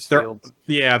 So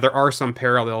there are some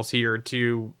parallels here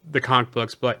to the comic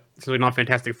books, but so they're not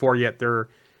Fantastic Four yet. They're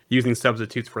using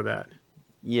substitutes for that.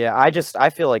 Yeah, I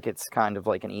feel like it's kind of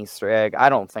like an Easter egg. I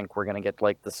don't think we're gonna get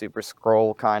like the Super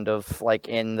Skrull kind of like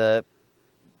in the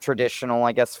traditional,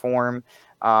 I guess, form.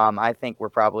 I think we're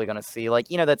probably gonna see, like,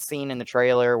 you know, that scene in the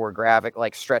trailer where Gravik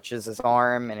like stretches his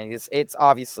arm, and it's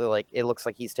obviously like it looks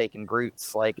like he's taken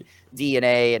Groot's like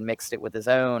DNA and mixed it with his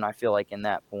own. I feel like in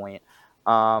that point.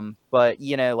 But,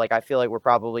 you know, like, I feel like we're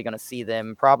probably going to see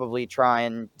them probably try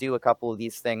and do a couple of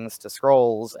these things to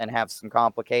Skrulls and have some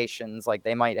complications. Like,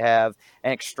 they might have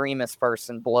an extremist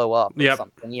person blow up or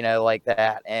something, you know, like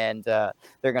that. And they're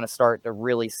going to start to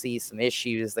really see some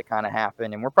issues that kind of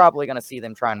happen. And we're probably going to see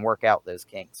them try and work out those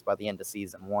kinks by the end of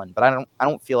season 1. But I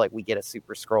don't feel like we get a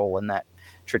Super Skrull in that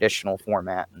traditional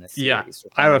format in this series.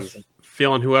 I have a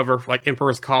feeling whoever, like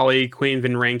Emperor's colleague, Queen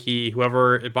Vinranki,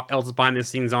 whoever else is behind the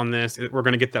scenes on this, we're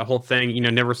going to get that whole thing, you know,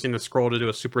 never seen the Skrull to do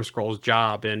a Super Skrull's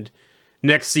job. And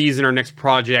next season or next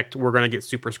project, we're going to get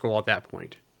Super Skrull at that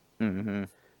point. Mm-hmm.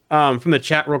 From the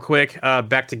chat real quick,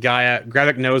 back to Gaia.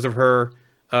 Gravik knows of her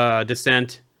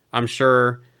descent, I'm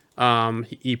sure.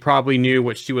 He probably knew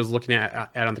what she was looking at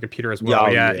on the computer as well.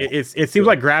 It seems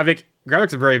like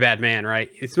Gravik's a very bad man, right?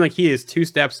 It seems like he is 2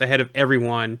 steps ahead of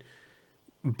everyone.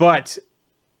 But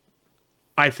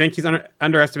I think he's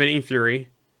underestimating Fury.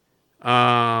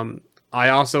 I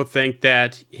also think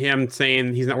that him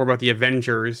saying he's not worried about the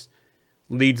Avengers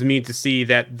leads me to see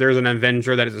that there's an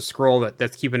Avenger that is a Skrull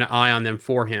that's keeping an eye on them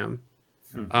for him.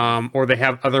 Or they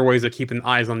have other ways of keeping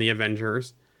eyes on the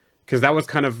Avengers. Because that was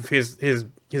kind of his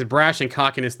brash and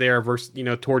cockiness there versus, you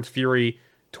know, towards Fury,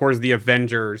 towards the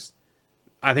Avengers.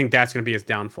 I think that's going to be his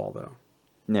downfall, though.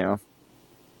 Yeah.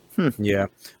 Yeah,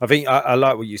 I think I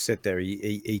like what you said there.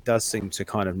 He does seem to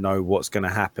kind of know what's going to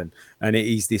happen, and it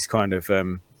is this kind of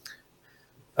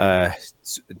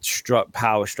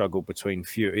power struggle between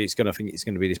Fury. It's going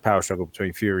to be this power struggle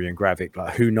between Fury and Gravik.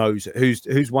 Like, who knows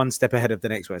who's one step ahead of the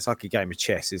next one? It's like a game of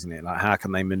chess, isn't it? Like, how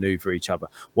can they maneuver each other?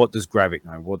 What does Gravik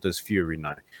know? What does Fury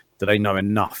know? Do they know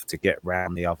enough to get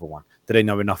around the other one? Do they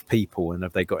know enough people, and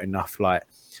have they got enough like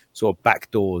sort of back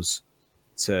doors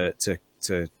to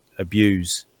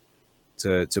abuse?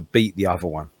 To beat the other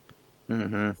one.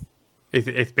 Mm-hmm.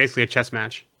 It's basically a chess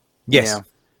match. Yes.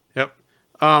 Yeah.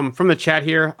 Yep. From the chat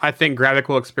here, I think Gravik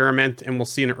will experiment, and we'll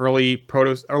see an early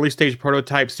stage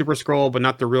prototype Super Skrull, but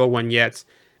not the real one yet.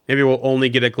 Maybe we'll only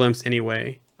get a glimpse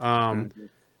anyway.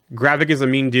 Gravik is a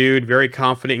mean dude, very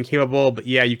confident and capable, but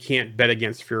yeah, you can't bet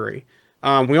against Fury.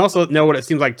 We also know what it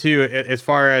seems like too, as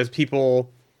far as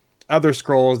other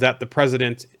Skrulls, that the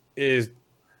president is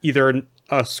either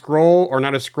a Skrull or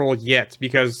not a Skrull yet,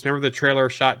 because remember the trailer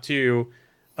shot 2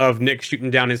 of Nick shooting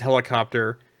down his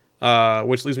helicopter,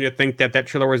 which leads me to think that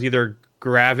trailer was either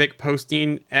Gravik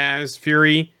posting as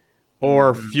Fury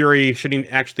or Fury shooting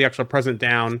the actual president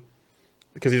down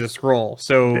because he's a Skrull.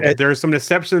 So there's some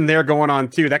deception there going on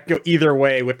too. That could go either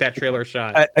way with that trailer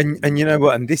shot. And you know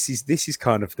what? And this is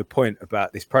kind of the point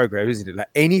about this program, isn't it? Like,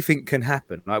 anything can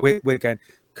happen. Like, we're going,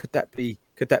 could that be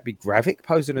Gravik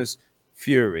posing as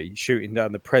Fury shooting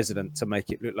down the president to make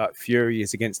it look like Fury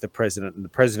is against the president and the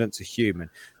president's a human?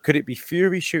 Could it be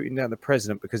Fury shooting down the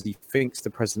president because he thinks the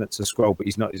president's a Skrull, but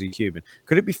he's not, he's a human?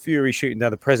 Could it be Fury shooting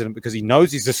down the president because he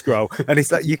knows he's a Skrull? And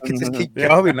it's like, you can just keep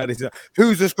going. Like, it's like,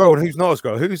 who's a Skrull and who's not a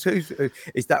Skrull? Who's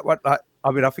is that what, like, I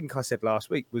mean, I think I said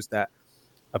last week, was that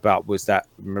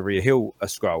Maria Hill a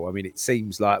Skrull? I mean, it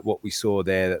seems like what we saw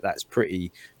there, that's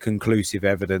pretty conclusive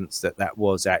evidence that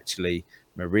was actually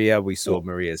Maria. We saw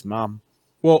Maria's mum.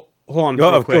 Well, hold on.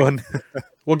 Go on.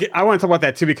 I want to talk about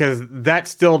that too, because that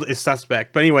still is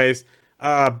suspect. But anyways,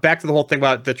 back to the whole thing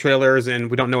about the trailers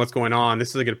and we don't know what's going on. This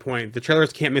is a good point. The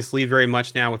trailers can't mislead very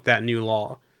much now with that new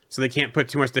law, so they can't put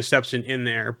too much deception in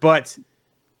there. But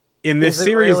in this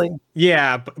series, really?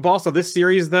 Yeah, but also this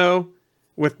series though,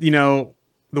 with the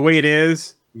way it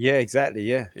is. Yeah, exactly.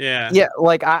 Yeah.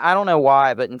 Like I don't know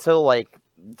why, but until like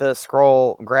the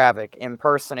Skrull Gravik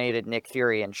impersonated Nick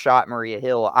Fury and shot Maria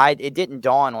Hill, it didn't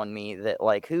dawn on me that,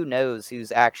 like, who knows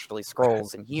who's actually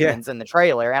Skrulls and humans in the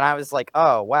trailer. And I was like,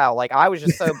 oh wow, like I was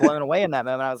just so blown away in that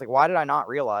moment. I was like, why did I not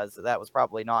realize that was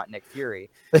probably not Nick Fury?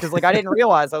 Because like I didn't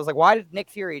realize. I was like, why did Nick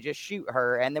Fury just shoot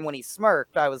her? And then when he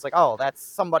smirked, I was like, oh, that's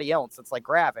somebody else. It's like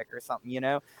Gravik or something,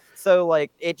 So, like,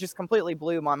 it just completely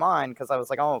blew my mind, because I was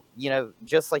like, oh,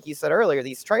 just like you said earlier,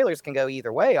 these trailers can go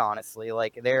either way, honestly.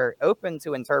 Like, they're open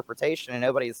to interpretation, and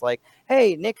nobody's like,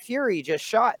 hey, Nick Fury just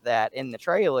shot that in the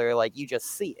trailer. Like, you just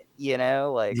see it,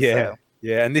 Like, yeah.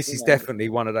 Yeah, and this is definitely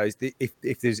one of those.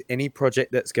 If there's any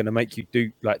project that's going to make you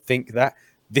think that,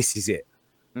 this is it.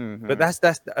 Mm-hmm. But that's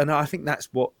and I think that's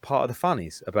what part of the fun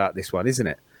is about this one, isn't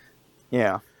it?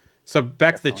 Yeah. So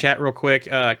back to the chat real quick.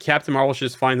 Captain Marvel should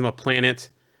just find them a planet.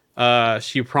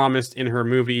 She promised in her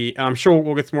movie. I'm sure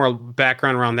we'll get some more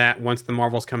background around that once the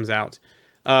Marvels comes out.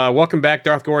 Welcome back,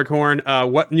 Darth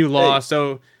Gorghorn. What new law? Hey.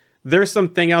 So there's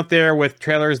something out there with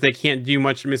trailers. They can't do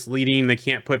much misleading. They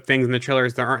can't put things in the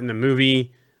trailers that aren't in the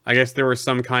movie. I guess there was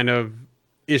some kind of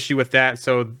issue with that,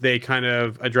 so they kind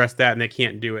of addressed that and they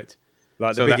can't do it.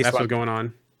 Like so that's what's going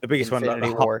on. The biggest Infinity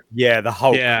one, like War. the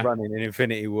Hulk running in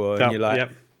Infinity War, and you're like,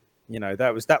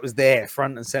 that was there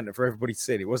front and center for everybody to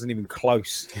see. It wasn't even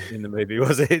close in the movie,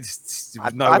 was it?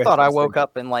 I thought I woke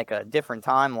up in like a different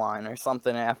timeline or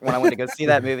something when I went to go see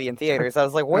that movie in theaters. I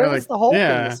was like, where was the Hulk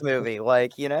in this movie?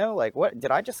 Like, like what?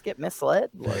 Did I just get misled?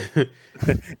 Like,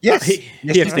 yes,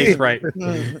 Steve's right.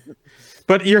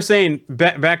 But you're saying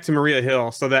back to Maria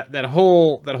Hill. So that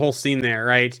whole scene there,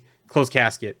 right? Closed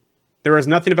casket. There was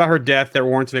nothing about her death that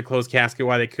warranted a closed casket.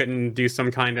 Why they couldn't do some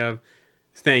kind of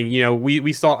thing.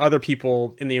 We saw other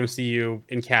people in the MCU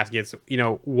in caskets.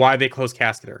 Why they closed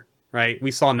casket her, right?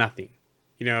 We saw nothing.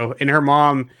 And her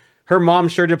mom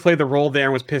sure did play the role there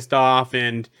and was pissed off,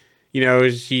 and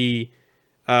she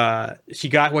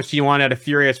got what she wanted out of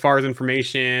Fury as far as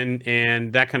information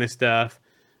and that kind of stuff.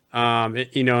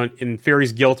 And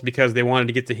Fury's guilt because they wanted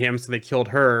to get to him, so they killed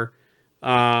her.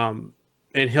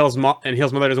 And Hill's mother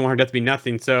doesn't want her death to be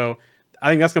nothing. So I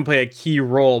think that's going to play a key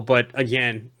role. But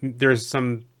again, there's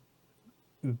some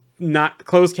not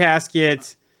closed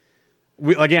casket.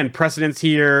 Precedents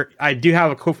here. I do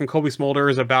have a quote from Kobe Smolder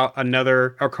about another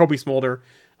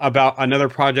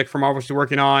project for Marvel she's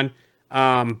working on.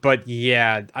 But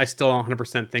yeah, I still don't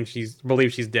 100%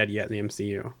 believe she's dead yet in the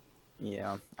MCU.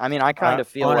 Yeah. I mean, I kind of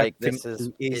feel like this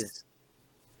is...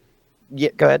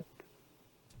 Yeah, go ahead.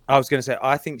 I was going to say,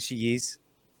 I think she is,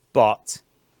 but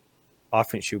I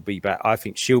think she'll be back. I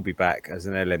think she'll be back as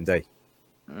an LMD.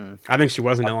 I think she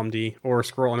was an LMD or a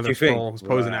Skrull. Another Skrull was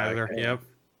posing as her. Okay. Yep.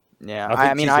 Yeah.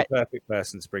 I mean, she's the perfect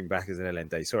person to bring back as an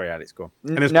LMD. Sorry, Alex, go on.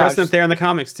 And there's precedent there in the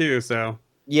comics too. So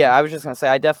yeah, I was just gonna say,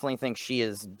 I definitely think she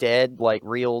is dead, like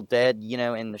real dead,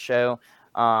 in the show.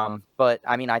 But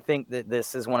I mean, I think that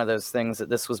this is one of those things that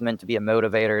this was meant to be a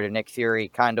motivator to Nick Fury,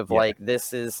 kind of like,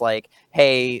 this is like,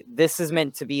 hey, this is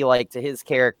meant to be like to his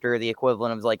character the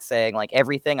equivalent of like saying like,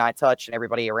 everything I touch and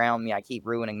everybody around me, I keep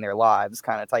ruining their lives,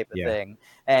 kind of type of thing.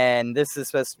 And this is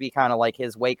supposed to be kind of like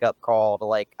his wake up call to,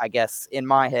 like, I guess in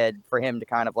my head, for him to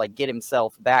kind of like get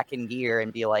himself back in gear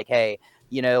and be like, hey,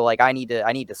 like I need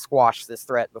to squash this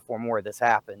threat before more of this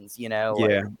happens,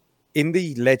 Like, in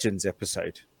the Legends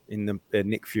episode, in the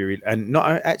Nick Fury, and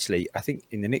not actually, I think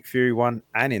in the Nick Fury one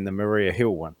and in the Maria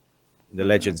Hill one, in the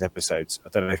Legends episodes, I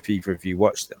don't know if either of you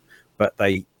watched them, but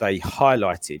they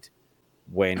highlighted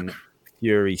when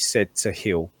Fury said to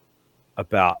Hill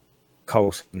about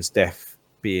Coulson's death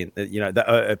being, not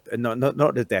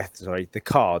the death, sorry, the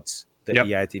cards that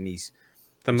he had in his,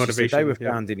 the motivation, they were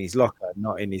found in his locker,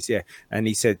 not in his, and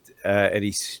he said,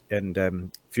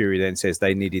 Fury then says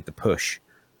they needed the push.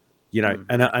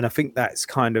 And I think that's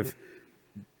kind of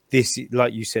this,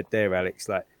 like you said there, Alex,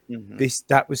 like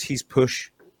that was his push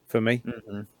for me.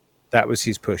 That was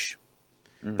his push.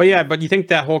 But yeah, but you think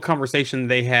that whole conversation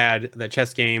they had, that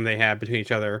chess game they had between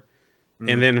each other,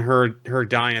 and then her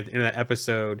dying at the end of that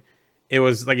episode, it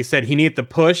was like you said, he needed the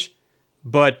push,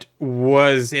 but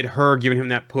was it her giving him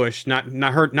that push? Not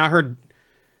her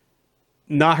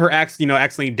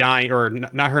accidentally dying, or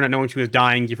not her not knowing she was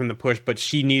dying, give him the push, but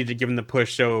she needed to give him the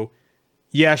push. So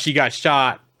yeah, she got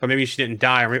shot, but maybe she didn't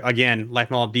die. Again, life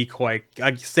model decoy.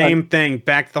 Same thing.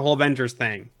 Back to the whole Avengers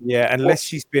thing. Yeah, unless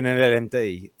she's been an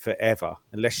LMD forever,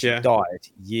 unless she died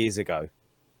years ago.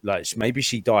 Like maybe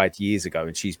she died years ago,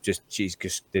 and she's just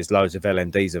there's loads of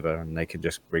LMDs of her, and they can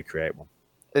just recreate one.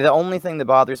 The only thing that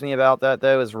bothers me about that,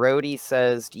 though, is Rhodey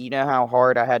says, "Do you know how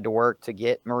hard I had to work to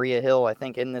get Maria Hill?" I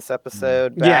think in this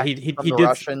episode, back from the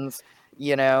Russians.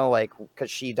 You know, like because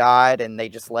she died, and they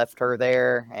just left her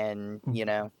there, and you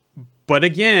know. But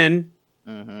again,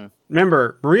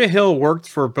 remember, Maria Hill worked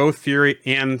for both Fury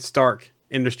and Stark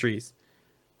Industries.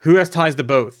 Who has ties to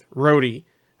both? Rhodey.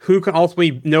 Who can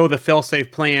ultimately know the fail-safe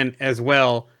plan as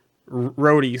well?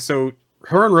 Rhodey. So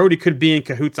her and Rhodey could be in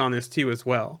cahoots on this too as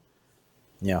well.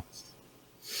 Yeah.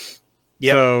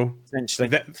 Yeah. So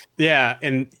essentially,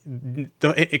 and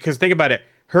because think about it,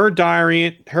 her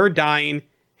dying,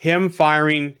 him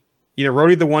firing,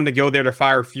 Rhodey the one to go there to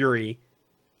fire Fury.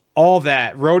 All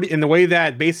that Rhodey, in the way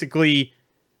that basically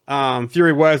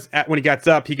Fury was when he gets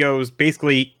up, he goes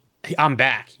basically, "I'm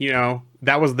back."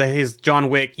 That was his John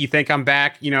Wick. "You think I'm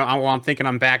back?" I'm thinking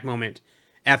I'm back moment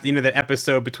at the end of the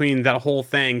episode between that whole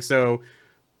thing. So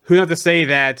who's not to say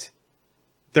that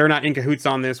they're not in cahoots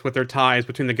on this with their ties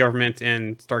between the government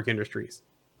and Stark Industries?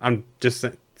 I'm just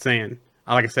saying.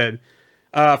 Like I said,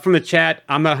 from the chat,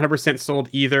 I'm not 100% sold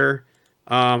either.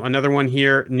 Another one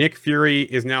here, Nick Fury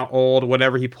is now old.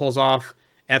 Whatever he pulls off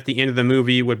at the end of the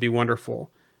movie would be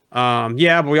wonderful. But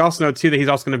we also know too that he's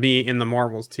also going to be in the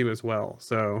Marvels too as well.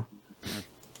 So,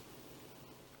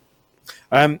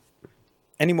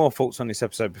 any more thoughts on this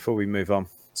episode before we move on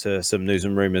to some news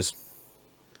and rumors?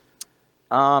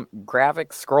 Gravik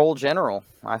Skrull General.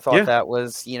 I thought that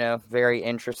was, very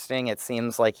interesting. It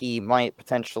seems like he might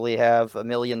potentially have 1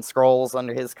 million Skrulls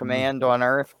under his command on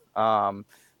Earth.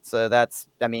 So that's,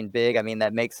 big.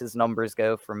 That makes his numbers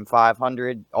go from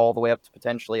 500 all the way up to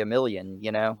potentially 1 million,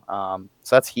 So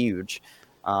that's huge.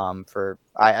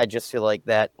 I just feel like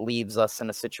that leaves us in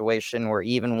a situation where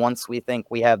even once we think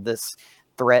we have this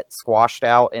threat squashed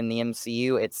out in the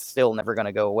MCU, it's still never going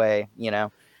to go away,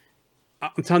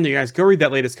 I'm telling you guys, go read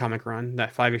that latest comic run,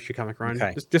 that 5-issue comic run.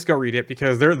 Okay. Just go read it,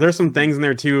 because there's some things in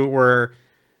there too where,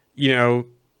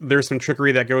 there's some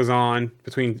trickery that goes on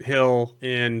between Hill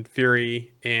and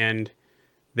Fury, and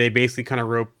they basically kind of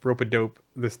rope a dope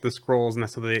the Skrulls, and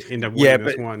that's how they end up winning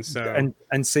this one. So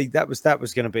and see, that was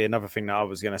going to be another thing that I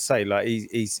was going to say. Like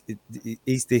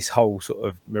he's this whole sort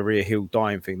of Maria Hill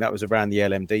dying thing that was around the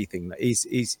LMD thing.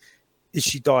 That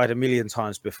she died 1 million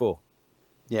times before.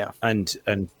 Yeah, and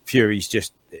Fury's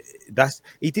just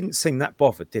he didn't seem that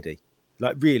bothered, did he?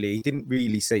 Like really, he didn't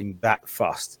really seem that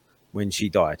fussed when she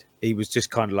died. He was just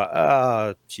kind of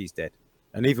like, she's dead.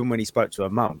 And even when he spoke to her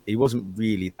mum, he wasn't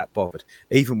really that bothered.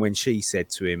 Even when she said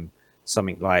to him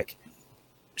something like,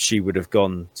 she would have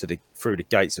gone through the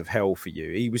gates of hell for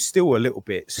you, he was still a little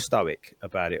bit stoic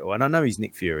about it all. And I know he's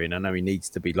Nick Fury, and I know he needs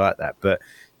to be like that, but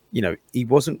he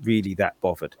wasn't really that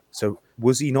bothered. So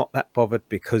was he not that bothered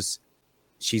because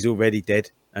she's already dead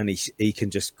and he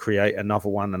can just create another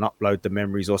one and upload the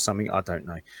memories or something? I don't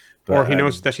know. But, or he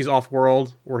knows that she's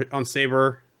off-world or on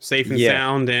Saber, safe and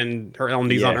sound, and her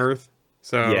LMD's on Earth.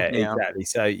 So exactly.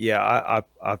 So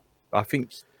I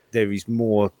think there is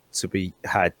more to be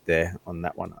had there on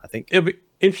that one. I think it'll be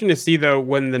interesting to see though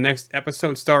when the next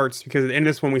episode starts, because at the end of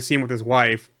this one we see him with his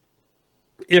wife.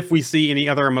 If we see any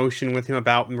other emotion with him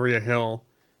about Maria Hill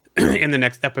in the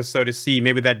next episode, to see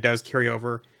maybe that does carry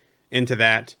over into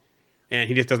that, and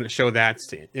he just doesn't show that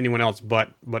to anyone else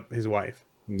but his wife.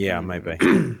 Yeah, maybe.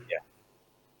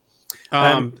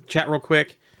 Chat real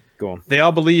quick. Go on. They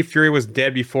all believe Fury was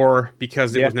dead before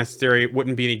because it was necessary. It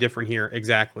wouldn't be any different here.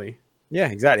 Exactly. Yeah,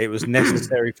 exactly. It was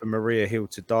necessary for Maria Hill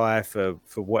to die for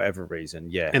whatever reason.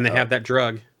 Yeah. And they have that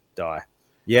drug. Die.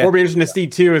 Yeah. What would be interesting to see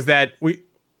too is that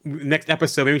next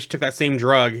episode, maybe she took that same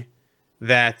drug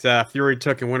that Fury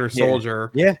took in Winter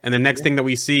Soldier. Yeah. And the next thing that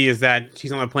we see is that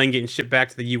she's on a plane getting shipped back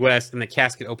to the US, and the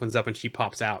casket opens up and she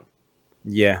pops out.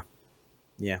 Yeah.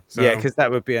 Yeah. So, because that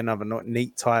would be another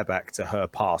neat tie back to her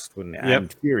past, wouldn't it?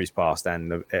 And Fury's past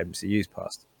and the MCU's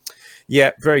past. Yeah,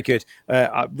 very good.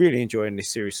 I'm really enjoying this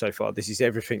series so far. This is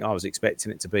everything I was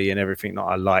expecting it to be and everything that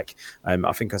I like.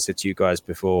 I think I said to you guys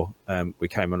before we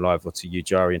came on live, or to you,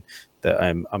 Jarian, that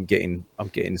I'm getting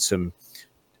some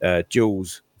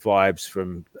Jules vibes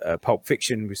from Pulp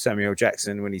Fiction with Samuel L.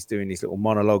 Jackson when he's doing these little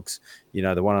monologues. You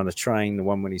know, the one on the train, the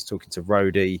one when he's talking to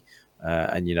Rhodey,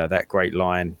 and you know that great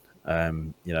line.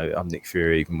 You know, I'm Nick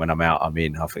Fury. Even when I'm out, I'm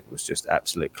in. I think it was just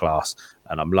absolute class,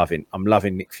 and I'm loving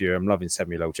Nick Fury. I'm loving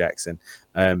Samuel L. Jackson,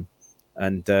 and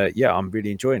yeah, I'm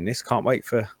really enjoying this. Can't wait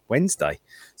for Wednesday.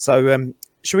 So,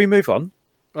 should we move on?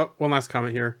 Oh, one last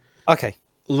comment here. Okay.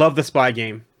 Love the Spy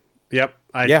Game. Yep,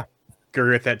 I yeah.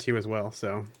 agree with that too as well.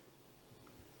 So,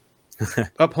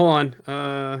 hold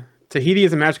on. Tahiti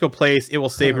is a magical place. It will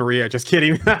save Maria. Just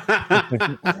kidding.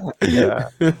 Yeah.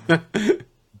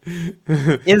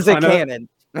 Is it canon?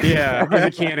 Yeah, is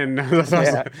it canon?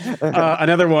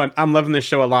 Another one. I'm loving this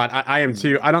show a lot. I am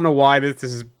too. I don't know why this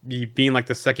is being like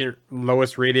the second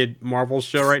lowest rated Marvel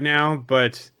show right now,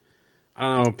 but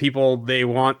I don't know. People, they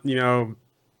want, you know,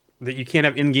 that you can't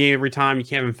have Endgame every time. You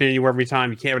can't have Infinity War every time.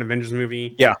 You can't have an Avengers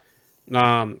movie. Yeah.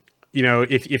 You know,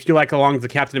 if you like along the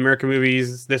Captain America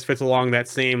movies, this fits along that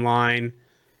same line.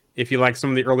 If you like some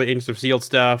of the early Agents of S.H.I.E.L.D.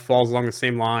 stuff, falls along the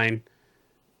same line.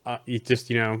 You just,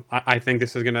 you know, I think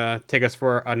this is going to take us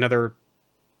for another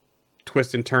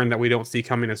twist and turn that we don't see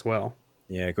coming as well.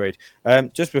 Yeah, agreed.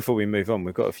 Just before we move on,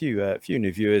 we've got a few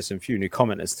new viewers and a few new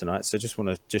commenters tonight. So just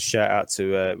want to shout out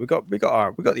to we got the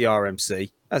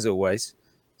RMC as always.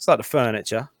 It's like the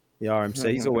furniture. The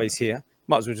RMC is always here.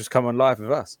 Might as well just come on live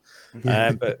with us.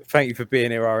 But thank you for being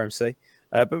here, RMC.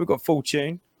 But we've got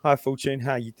Fortune. Hi, Fortune.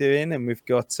 How you doing? And we've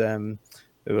got who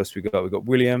else we got? We've got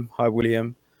William. Hi,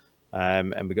 William.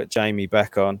 And we've got Jamie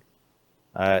back on.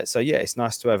 So yeah, it's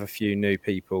nice to have a few new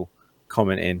people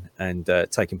commenting and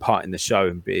taking part in the show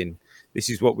and being. This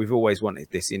is what we've always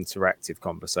wanted, this interactive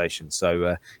conversation.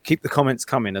 So keep the comments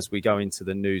coming as we go into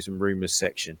the news and rumors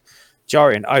section.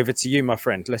 Jarian, over to you, my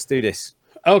friend. Let's do this.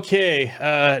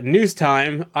 Okay, news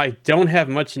time. I don't have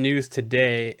much news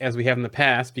today as we have in the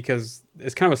past because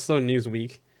it's kind of a slow news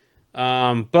week.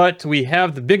 But we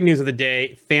have the big news of the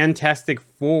day, Fantastic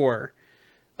Four.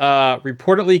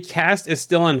 Reportedly, cast is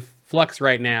still in flux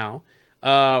right now.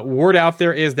 Word out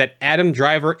there is that Adam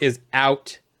Driver is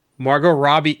out. Margot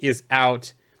Robbie is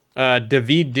out.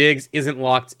 Daveed Diggs isn't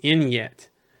locked in yet.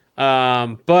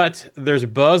 But there's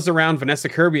buzz around Vanessa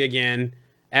Kirby again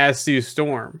as Sue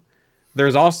Storm.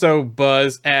 There's also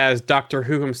buzz as Doctor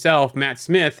Who himself, Matt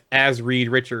Smith, as Reed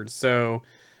Richards. So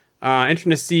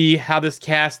interesting to see how this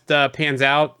cast pans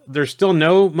out. There's still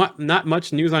not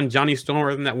much news on Johnny Storm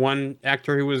other than that one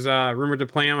actor who was rumored to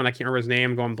play him, and I can't remember his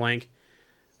name. I'm going blank.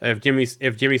 If Jimmy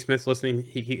Smith's listening,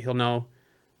 he'll know.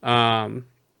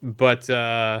 But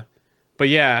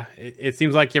yeah, it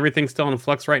seems like everything's still in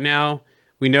flux right now.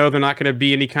 We know they're not going to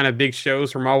be any kind of big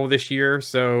shows for Marvel this year,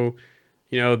 so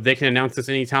you know they can announce this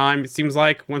anytime. It seems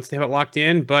like once they have it locked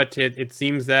in, but it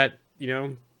seems that you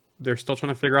know they're still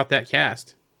trying to figure out that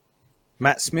cast.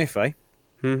 Matt Smith, eh?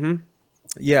 Mm-hmm.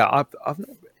 Yeah, I've. Do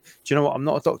you know what? I'm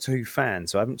not a Doctor Who fan,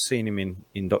 so I haven't seen him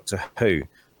in Doctor Who.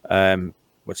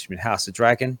 Watched him in House of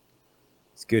Dragon.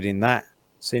 He's good in that.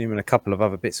 Seen him in a couple of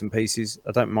other bits and pieces.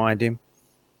 I don't mind him.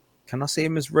 Can I see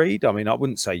him as Reed? I mean, I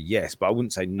wouldn't say yes, but I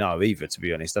wouldn't say no either, to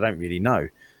be honest. I don't really know.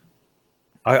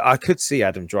 I could see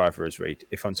Adam Driver as Reed,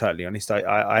 if I'm totally honest.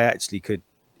 I actually could,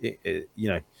 you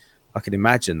know, I could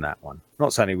imagine that one.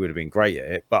 Not saying he would have been great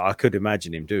at it, but I could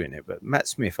imagine him doing it. But Matt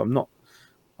Smith, I'm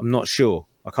not sure.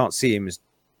 I can't see him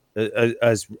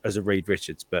as a Reed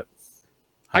Richards, but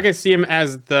I can see him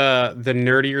as the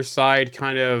nerdier side,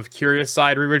 kind of curious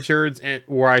side, Reed Richards, and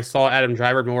where I saw Adam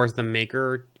Driver more as the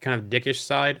maker, kind of dickish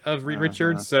side of Reed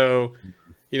Richards. So,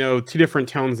 you know, two different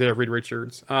tones there of Reed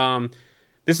Richards.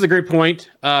 This is a great point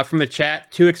from the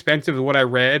chat. Too expensive is what I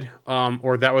read,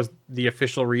 or that was the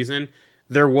official reason.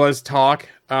 There was talk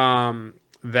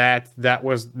that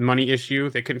was money issue.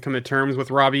 They couldn't come to terms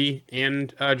with Robbie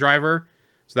and Driver,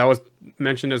 so that was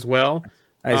mentioned as well.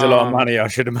 There's a lot of money, I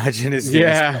should imagine.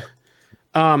 Yeah.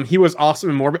 He was awesome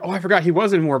in Morbius. Oh, I forgot he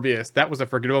was in Morbius. That was a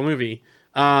forgettable movie.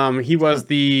 He was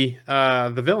the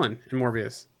villain in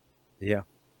Morbius. Yeah.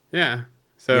 Yeah.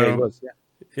 So yeah, he was. Yeah.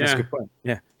 That's a good point.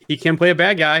 Yeah. He can play a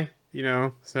bad guy, you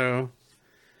know. So,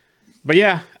 but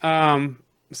yeah.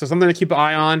 So something to keep an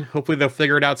eye on. Hopefully they'll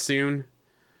figure it out soon.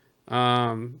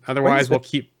 Otherwise, we'll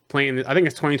keep playing. I think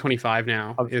it's 2025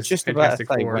 now. It's just about to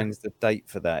say when's the date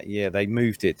for that. Yeah, they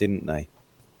moved it, didn't they?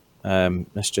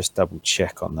 Let's just double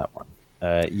check on that one.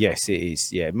 Yes, it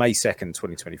is. Yeah, May 2nd,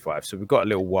 2025. So we've got a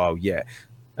little while yet.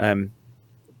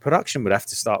 Production would have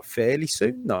to start fairly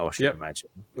soon. No, I should imagine.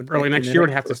 Early next year would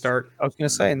have to start. I was going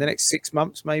to say in the next 6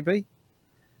 months, maybe.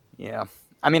 Yeah.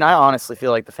 I mean, I honestly feel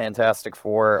like the Fantastic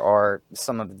Four are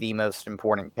some of the most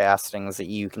important castings that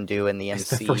you can do in the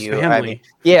It's MCU. the first family.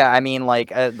 I mean, like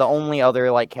the only other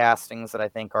like castings that I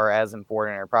think are as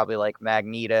important are probably like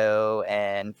Magneto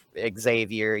and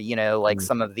Xavier. You know, like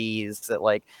some of these that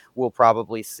like we'll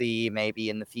probably see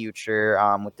maybe in the future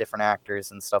with different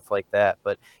actors and stuff like that.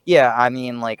 But yeah, I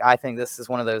mean, like I think this is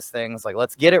one of those things. Like,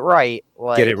 let's get it right.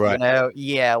 Like, Get it right. You know,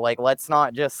 yeah, like let's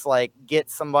not just like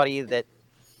get somebody that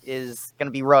is going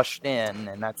to be rushed in,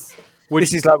 and that's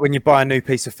This is like when you buy a new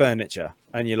piece of furniture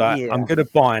and you're like, Yeah. I'm going to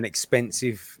buy an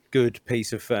expensive, good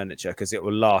piece of furniture because it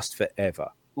will last forever.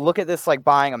 Look at this like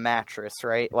buying a mattress,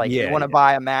 right? Like you Yeah, want to yeah.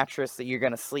 buy a mattress that you're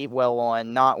going to sleep well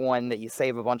on, not one that you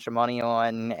save a bunch of money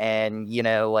on, and you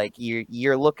know, like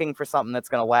you're looking for something that's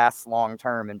going to last long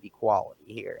term and be quality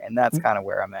here, and that's kind of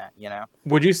where I'm at, you know.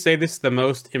 Would you say this is the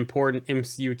most important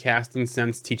MCU casting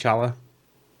since T'Challa?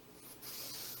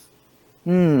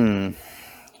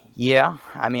 Yeah,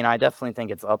 I mean, I definitely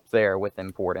think it's up there with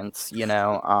importance, you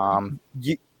know.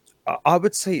 I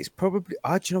would say it's probably.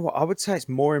 Do you know what? I would say it's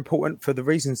more important for the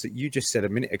reasons that you just said a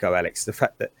minute ago, Alex. The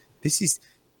fact that this is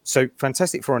so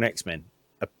Fantastic Four and X-Men.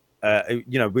 You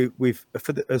know, we've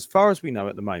as far as we know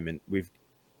at the moment, we've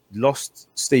lost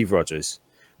Steve Rogers,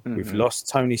 we've lost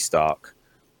Tony Stark.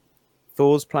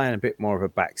 Thor's playing a bit more of a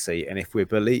backseat, and if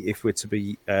we're to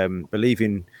be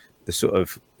believing the sort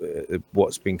of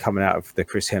what's been coming out of the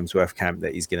Chris Hemsworth camp,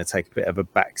 that he's going to take a bit of a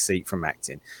backseat from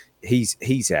acting,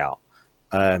 he's out.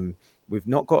 We've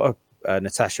not got a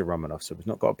Natasha Romanoff, so we've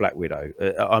not got a Black Widow.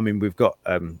 I mean, we've got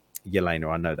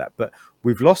Yelena, I know that, but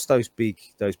we've lost those big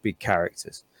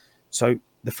characters. So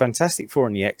the Fantastic Four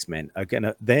and the X-Men are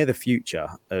they're the future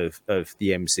of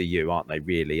the MCU, aren't they?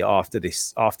 Really, after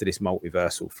this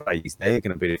multiversal phase, they're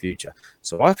going to be the future.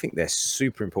 So I think they're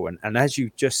super important. And as you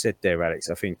just said there,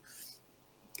 Alex, I think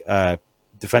the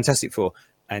Fantastic Four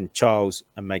and Charles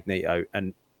and Magneto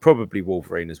and probably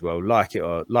Wolverine as well, like it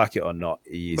or not,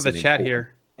 he is For the chat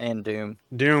here. And Doom.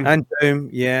 And Doom,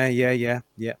 yeah.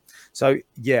 So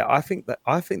yeah, I think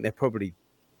they're probably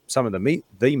some of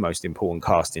the most important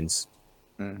castings.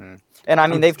 And I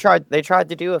mean, they tried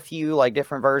to do a few like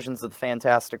different versions of the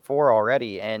Fantastic Four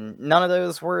already, and none of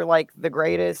those were like the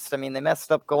greatest. I mean, they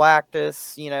messed up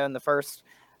Galactus, you know, in the first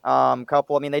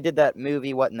couple. I mean, they did that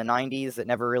movie in the 90s that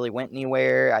never really went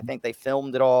anywhere. I think they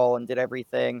filmed it all and did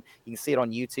everything. You can see it on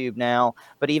YouTube now.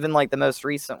 But even like the most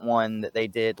recent one that they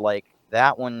did, like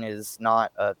that one is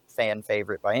not a fan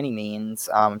favorite by any means.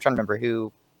 I'm trying to remember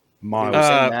who.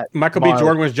 Michael B.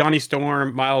 Jordan was Johnny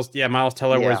Storm. Miles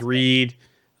Teller was Reed.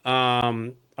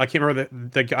 I can't remember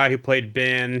the guy who played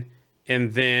Ben,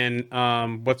 and then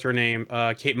what's her name?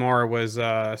 Kate Mara was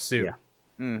Sue. Yeah.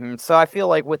 So I feel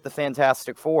like with the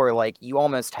Fantastic Four, like you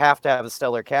almost have to have a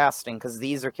stellar casting because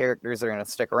these are characters that are going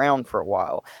to stick around for a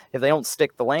while. If they don't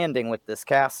stick the landing with this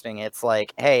casting, it's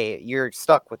like, hey, you're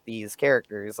stuck with these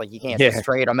characters. Like you can't just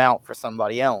trade them out for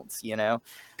somebody else, you know?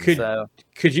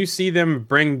 Could you see them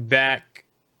bring back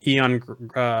Ian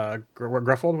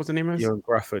Gruffudd? What's the name? Ian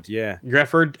Gruffudd, yeah.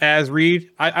 Gruffudd as Reed.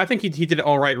 I think he did it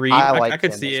all right. Reed. I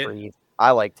could see it. Reed. I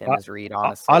liked him as Reed,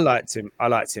 honestly. I liked him.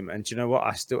 And do you know what?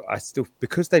 I still,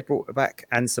 because they brought back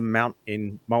Anson Mount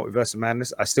in Multiverse of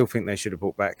Madness, I still think they should have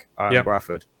brought back Ian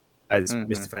Gruffudd as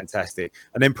Mr. Fantastic,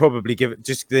 and then probably given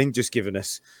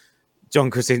us John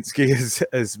Krasinski as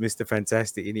Mr.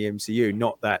 Fantastic in the MCU,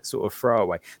 not that sort of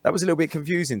throwaway. That was a little bit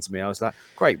confusing to me. I was like,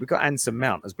 great, we got Anson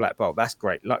Mount as Black Bolt. That's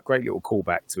great. Like, great little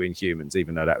callback to Inhumans,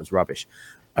 even though that was rubbish.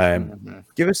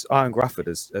 Give us Ian Gruffudd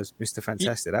as Mr.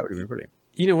 Fantastic. That would have been brilliant.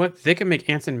 You know what? They could make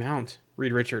Anson Mount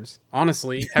Reed Richards.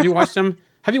 Honestly, have you watched him?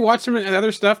 Have you watched him in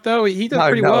other stuff though? He does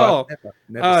pretty well.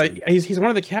 Never he's one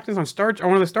of the captains on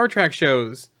one of the Star Trek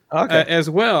shows as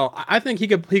well. I think he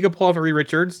could pull off a Reed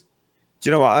Richards. Do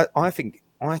you know what? I think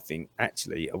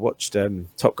actually I watched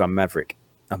Top Gun Maverick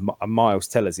and Miles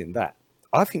Teller's in that.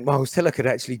 I think Miles Teller could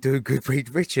actually do a good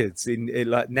Reed Richards in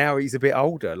like now he's a bit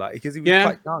older, like because he was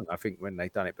quite young, I think, when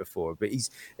they've done it before. But he's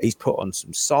put on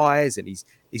some size and he's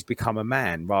become a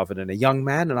man rather than a young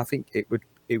man, and I think it would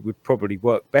probably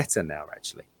work better now,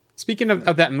 actually. Speaking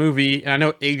of that movie, and I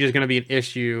know age is going to be an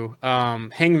issue.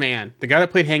 Hangman, the guy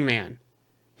that played Hangman,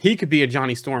 he could be a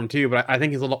Johnny Storm too, but I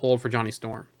think he's a little old for Johnny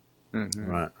Storm.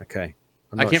 Right. Okay.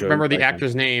 I can't remember the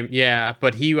actor's name. Yeah,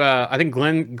 but he, I think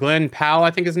Glenn Powell,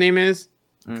 I think his name is.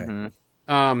 Okay.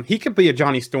 He could be a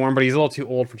Johnny Storm, but he's a little too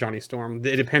old for Johnny Storm.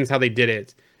 It depends how they did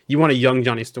it. You want a young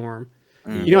Johnny Storm.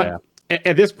 You know,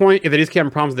 at this point, if they just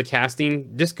having problems with the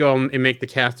casting, just go and make the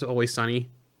cast Always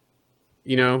Sunny.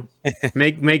 You know,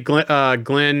 make Glenn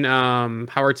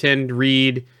Howerton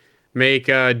Reed, make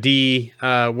Dee.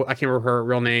 I can't remember her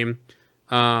real name.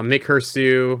 make her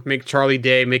Sue, make Charlie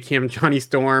Day, make him Johnny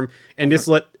Storm, and just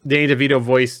let Danny DeVito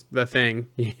voice the Thing.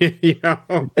 You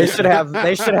know, They should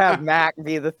have Mac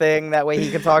be the Thing. That way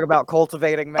he can talk about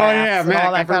cultivating Mac. Oh yeah,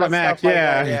 Mac. I forgot Mac.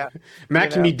 Yeah,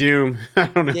 Mac can be Doom. I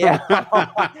don't know.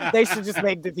 Yeah, they should just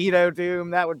make DeVito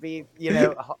Doom. That would be,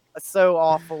 so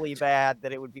awfully bad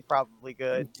that it would be probably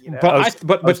good.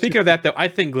 But speaking of that though, I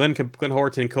think Glenn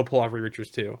Howerton could pull off Reed Richards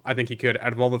too. I think he could.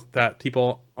 Out of all the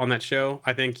people on that show,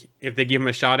 I think if they give him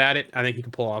a shot at it, I think he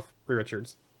could pull off Reed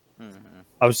Richards.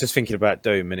 I was just thinking about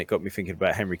Doom, and it got me thinking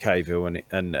about Henry Cavill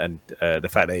and the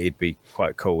fact that he'd be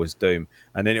quite cool as Doom,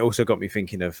 and then it also got me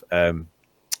thinking of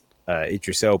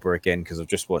Idris Elba again, because I've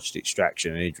just watched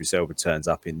Extraction and Idris Elba turns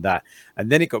up in that, and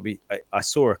then it got me. I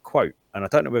saw a quote, and I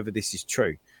don't know whether this is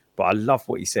true, but I love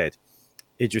what he said.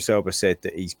 Idris Elba said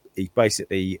that he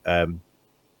basically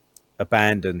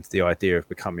abandoned the idea of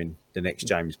becoming the next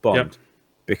James Bond. Yep.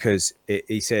 Because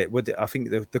he said, I think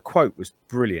the quote was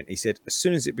brilliant. He said, as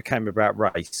soon as it became about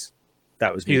race,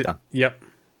 that was me done. Yep.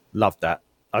 Loved that.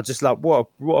 I just like, what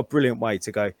a brilliant way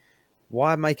to go.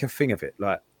 Why make a thing of it?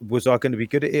 Like, was I going to be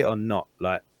good at it or not?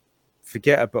 Like,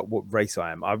 forget about what race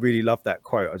I am. I really love that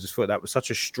quote. I just thought that was such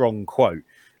a strong quote.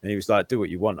 And he was like, do what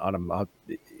you want.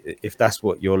 If that's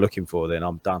what you're looking for, then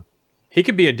I'm done. He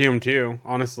could be a Doom too,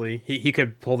 honestly. He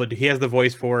could pull he has the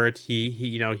voice for it.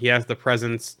 He has the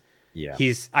presence. Yeah,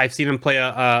 I've seen him play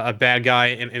a bad guy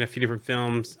in a few different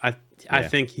films. I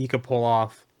think he could pull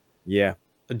off. Yeah,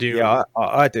 a Doom. Yeah,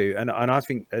 I do, and I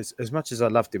think as much as I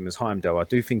loved him as Heimdall, I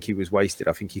do think he was wasted.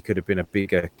 I think he could have been a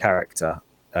bigger character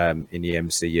in the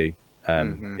MCU.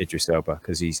 Idris Elba,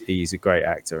 because he's a great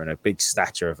actor and a big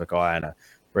stature of a guy and a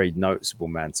very noticeable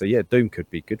man. So yeah, Doom could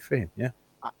be good for him. Yeah.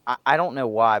 I don't know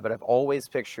why, but I've always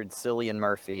pictured Cillian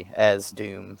Murphy as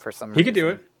Doom for some reason. He could do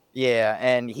it. Yeah,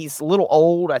 and he's a little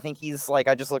old. I think he's like,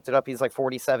 I just looked it up. He's like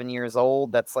 47 years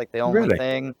old. That's like the only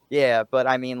thing. Yeah, but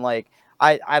I mean, like,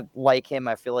 I like him.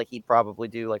 I feel like he'd probably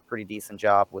do like a pretty decent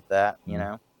job with that,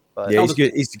 But yeah, he's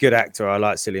good. He's a good actor. I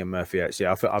like Cillian Murphy actually.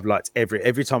 I've liked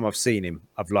every time I've seen him.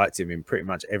 I've liked him in pretty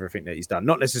much everything that he's done.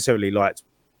 Not necessarily liked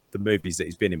the movies that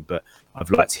he's been in, but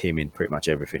I've liked him in pretty much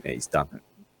everything that he's done.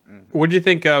 What did you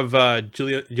think of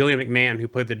Julian McMahon, who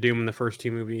played the Doom in the first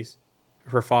two movies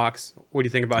for Fox? What do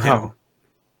you think about him?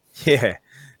 Yeah,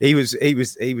 he was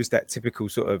that typical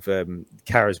sort of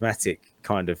charismatic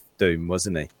kind of Doom,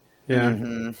 wasn't he?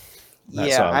 Yeah,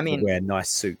 I mean, wear nice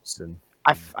suits and.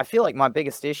 I feel like my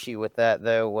biggest issue with that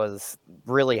though was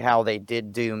really how they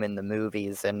did Doom in the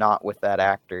movies and not with that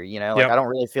actor. I don't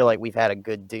really feel like we've had a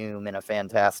good Doom in a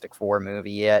Fantastic Four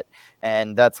movie yet,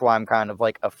 and that's why I'm kind of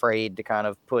like afraid to kind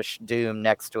of push Doom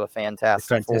next to a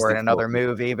Fantastic Four in another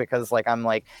movie, because like I'm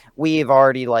like, we've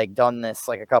already like done this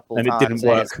like a couple of times. And it didn't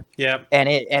work. And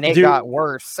it got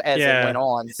worse as it went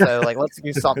on. So like, let's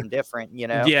do something different.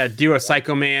 Yeah, do a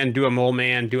Psycho Man, do a Mole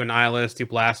Man, do a Nihilist, do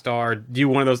Blastar, do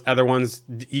one of those other ones.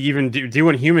 Even do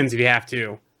Inhumans if you have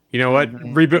to. You know what?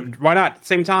 Reboot. Why not?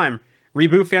 Same time.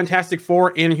 Reboot Fantastic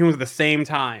Four and Inhumans at the same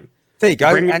time. There you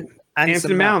go. And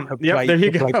Anson Mount. Yep, there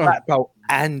you go. Black Bolt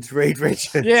and Reed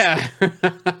Richards. Yeah.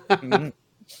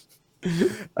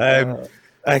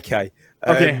 Okay.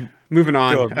 Moving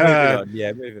on.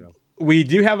 Moving on. We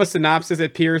do have a synopsis that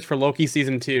appears for Loki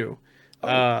season 2.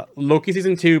 Loki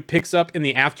season 2 picks up in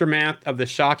the aftermath of the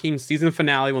shocking season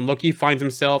finale when Loki finds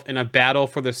himself in a battle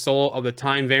for the soul of the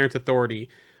Time Variance Authority.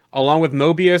 Along with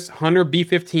Mobius, Hunter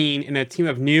B-15, and a team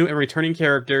of new and returning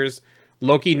characters,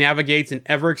 Loki navigates an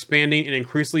ever-expanding and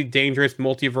increasingly dangerous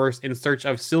multiverse in search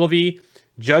of Sylvie,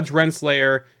 Judge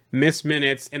Renslayer, Miss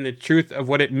Minutes, and the truth of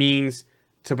what it means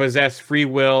to possess free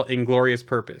will and glorious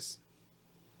purpose.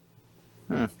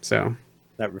 So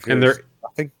that reveals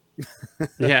nothing.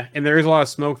 Yeah, and there is a lot of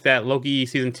smoke that Loki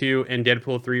season 2 and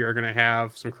Deadpool 3 are going to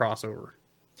have some crossover.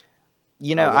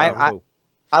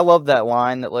 I love that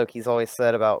line that Loki's always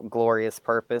said about glorious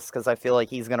purpose, because I feel like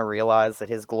he's going to realize that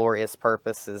his glorious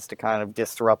purpose is to kind of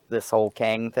disrupt this whole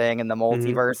Kang thing in the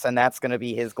multiverse, and that's going to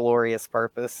be his glorious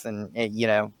purpose, and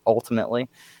ultimately.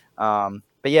 But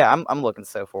yeah, I'm looking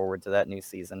so forward to that new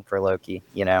season for Loki.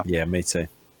 Yeah, me too.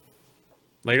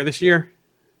 Later this year.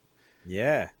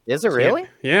 Yeah. Is it really?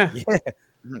 Yeah.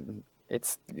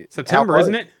 It's September,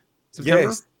 isn't it? September?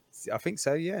 Yes, I think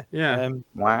so. Yeah. Yeah.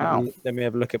 Wow. Let me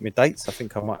have a look at my dates. I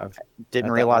think I might have.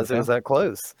 Didn't realize it was that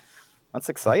close. That's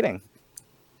exciting.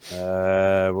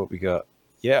 What we got?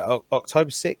 Yeah,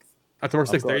 October 6th. October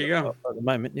 6th. There you go. At the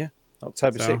moment, yeah,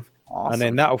 October 6th, awesome. And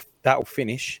then that'll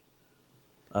finish.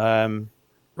 Right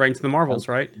into the Marvels,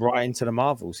 right? Right into the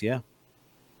Marvels, yeah.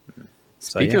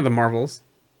 Speaking of the Marvels.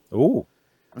 Ooh.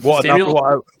 What,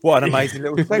 Samuel- what an amazing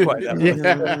little segue that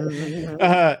was.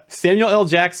 Yeah. Samuel L.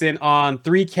 Jackson on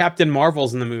 3 Captain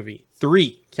Marvels in the movie.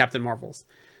 3 Captain Marvels.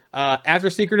 After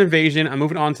Secret Invasion, I'm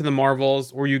moving on to the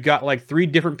Marvels, where you got like 3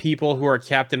 different people who are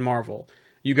Captain Marvel.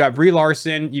 You got Brie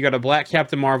Larson, you got a black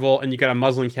Captain Marvel, and you got a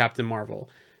Muslim Captain Marvel.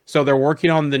 So they're working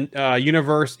on the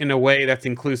universe in a way that's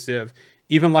inclusive.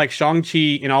 Even like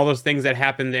Shang-Chi and all those things that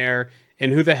happen there.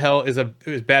 And who the hell is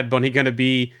Bad Bunny going to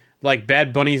be? Like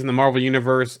Bad Bunny's in the Marvel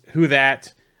universe. Who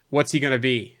that? What's he going to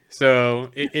be?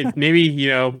 So it maybe,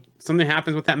 something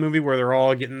happens with that movie where they're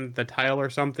all getting the title or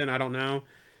something. I don't know.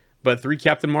 But 3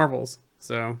 Captain Marvels.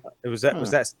 So was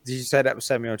that? Did you say that was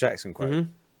Samuel Jackson quote?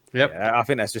 Mm-hmm. Yep. Yeah, I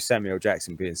think that's just Samuel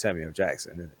Jackson being Samuel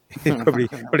Jackson. He probably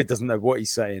doesn't know what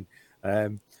he's saying.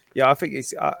 Yeah, I think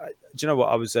it's. Do you know what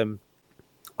I was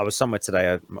somewhere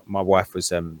today. My wife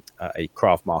was at a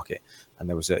craft market,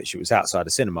 and she was outside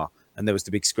the cinema, and there was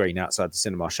the big screen outside the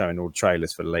cinema showing all the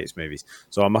trailers for the latest movies.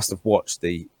 So I must have watched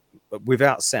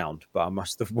without sound, but I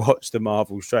must have watched the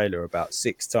Marvel trailer about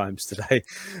 6 times today.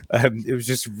 It was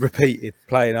just repeated,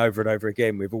 playing over and over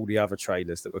again with all the other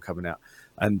trailers that were coming out.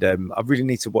 And I really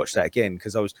need to watch that again,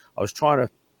 because I was trying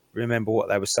to remember what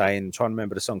they were saying, trying to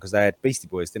remember the song, because they had Beastie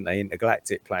Boys, didn't they?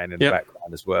 Intergalactic playing in the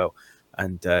background as well.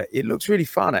 And it looks really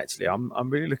fun, actually. I'm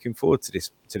really looking forward to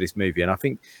this movie, and I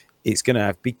think it's going to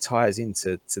have big ties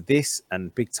into this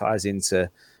and big ties into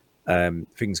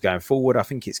things going forward. I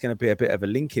think it's going to be a bit of a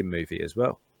linking movie as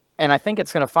well. And I think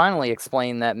it's going to finally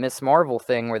explain that Miss Marvel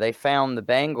thing where they found the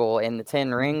bangle and the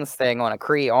 10 rings thing on a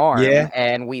Kree arm. Yeah.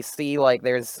 And we see like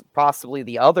there's possibly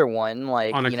the other one,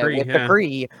 like, On a Kree, with the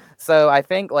Kree. So I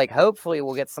think like hopefully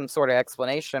we'll get some sort of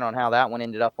explanation on how that one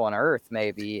ended up on Earth,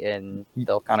 maybe, and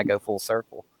they'll kind of go full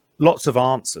circle. Lots of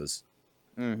answers.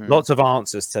 Mm-hmm. Lots of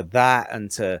answers to that,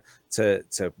 and to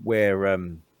where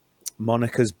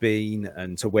Monica's been,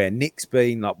 and to where Nick's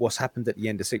been, like what's happened at the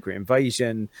end of Secret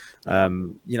Invasion.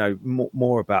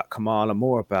 More about Kamala,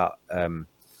 more about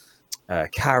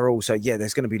Carol. So yeah,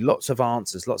 there's going to be lots of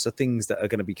answers, lots of things that are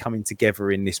going to be coming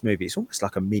together in this movie. It's almost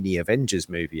like a mini Avengers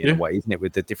movie in a way, isn't it?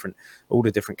 With all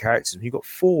the different characters. And you've got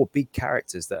 4 big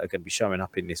characters that are going to be showing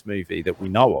up in this movie that we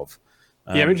know of.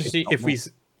 I'm interested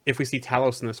if we see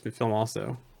Talos in this film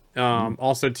also.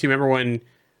 Also, too, remember when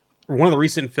one of the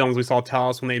recent films we saw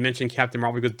Talos, when they mentioned Captain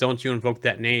Marvel, because don't you invoke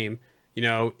that name?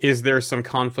 Is there some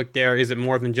conflict there? Is it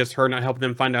more than just her not helping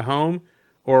them find a home,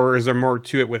 or is there more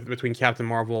to it between Captain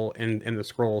Marvel and the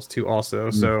Skrulls too?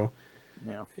 Also, so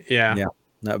yeah,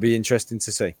 that'll be interesting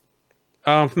to see.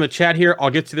 From the chat here, I'll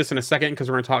get to this in a second because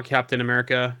we're going to talk Captain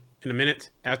America in a minute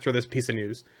after this piece of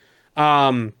news.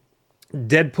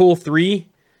 Deadpool 3.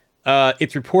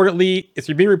 It's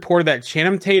being reported that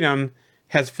Channing Tatum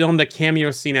has filmed a cameo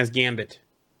scene as Gambit.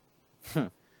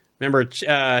 Remember,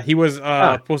 he was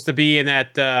supposed to be in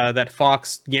that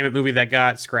Fox Gambit movie that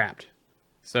got scrapped.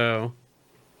 So,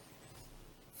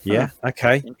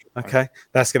 okay,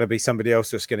 that's going to be somebody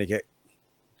else that's going to get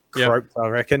croaked, I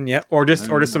reckon. Yep, or just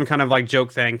some kind of like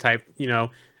joke thing type,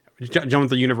 jump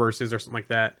the universes or something like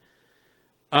that.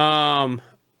 From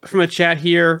the chat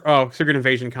here, Secret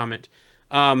Invasion comment.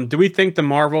 Do we think the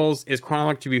Marvels is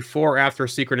chronologically before or after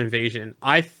Secret Invasion?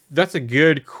 That's a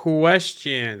good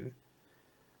question.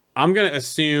 I'm gonna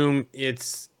assume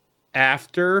it's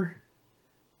after,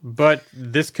 but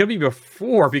this could be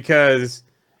before, because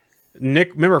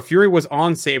remember, Fury was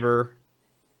on Saber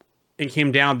and came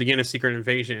down at the beginning of Secret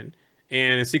Invasion.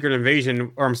 And in Secret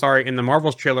Invasion, in the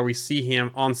Marvels trailer, we see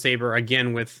him on Saber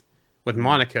again with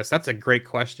Monica. So that's a great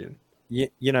question.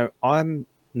 I'm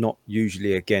not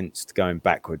usually against going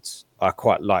backwards. I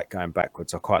quite like going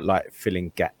backwards. I quite like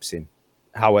filling gaps in.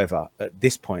 However, at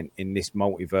this point in this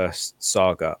multiverse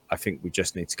saga, I think we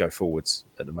just need to go forwards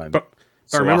at the moment. But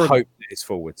so remember, I hope it's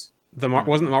forwards. Wasn't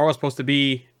the Marvel supposed to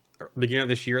be beginning of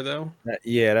this year though?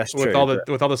 Yeah, that's true.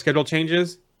 With all the schedule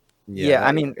changes. Yeah,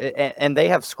 I mean, and they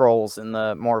have Skrulls in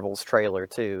the Marvels trailer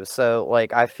too. So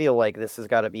like, I feel like this has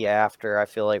got to be after. I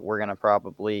feel like we're gonna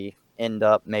probably end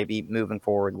up maybe moving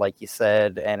forward, like you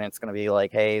said, and it's gonna be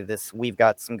like, hey, we've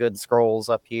got some good Skrulls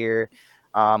up here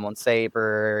on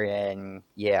Saber, and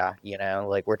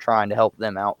like we're trying to help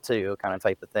them out too, kind of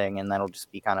type of thing, and that'll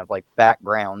just be kind of like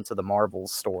background to the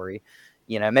Marvels story.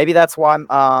 Maybe that's why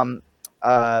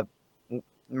Monica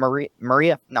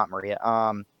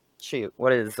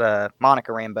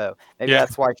Rambeau. Maybe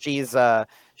that's why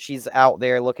she's out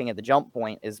there looking at the jump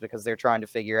point, is because they're trying to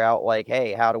figure out like,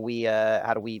 hey, how do we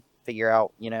figure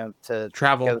out, to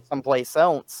travel, go someplace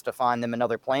else to find them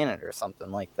another planet or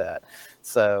something like that.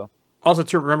 So Also,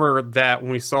 to remember that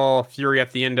when we saw Fury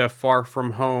at the end of Far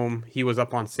From Home, he was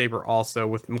up on Saber also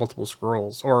with multiple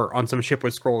scrolls, or on some ship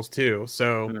with scrolls too.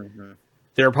 So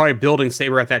they were probably building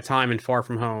Saber at that time in Far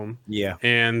From Home. Yeah.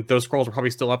 And those scrolls are probably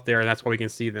still up there, and that's why we can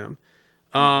see them.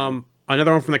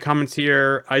 Another one from the comments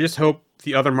here. I just hope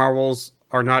the other Marvels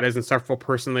are not as insufferable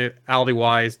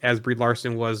personality-wise as Brie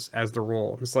Larson was as the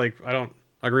role. It's like, I don't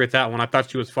agree with that one. I thought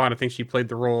she was fine. I think she played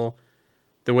the role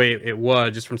the way it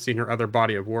was just from seeing her other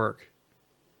body of work.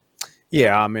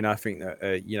 Yeah, I mean, I think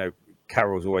that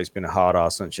Carol's always been a hard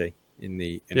ass, hasn't she? In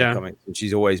the comics, and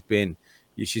she's always been.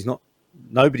 She's not.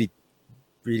 Nobody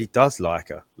really does like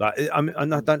her. Like, I mean,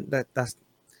 I don't. That's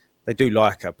they do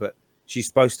like her, but she's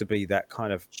supposed to be that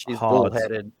kind of She's hard.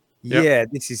 bullheaded. Yeah,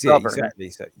 this is Stubborn. it exactly.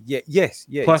 So yes,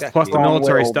 Plus exactly. the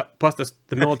military Strong-willed. stuff. Plus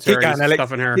the military going, Alex.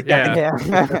 stuff in her. Keep going.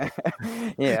 Yeah.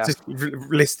 Yeah. Just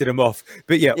listed them off,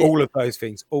 but yeah, all of those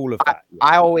things, all of that.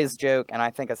 I always joke, and I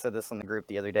think I said this in the group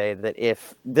the other day, that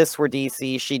if this were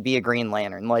DC, she'd be a Green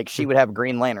Lantern. Like, she would have a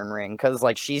Green Lantern ring, because,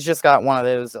 like, she's just got one of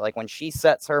those, like, when she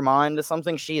sets her mind to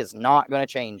something, she is not going to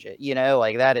change it, you know?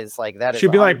 Like, that is.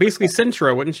 She'd be like basically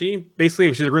Sinestro, wouldn't she? Basically,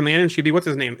 if she's a Green Lantern, she'd be, what's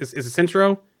his name? Is it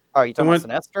Sinestro? Oh, you talking about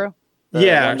Sinestro?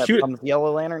 Yeah, she becomes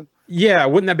Yellow Lantern? Yeah,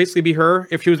 wouldn't that basically be her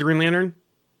if she was a Green Lantern?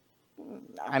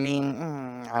 I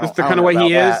mean, That's the kind of way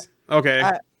he is? Okay.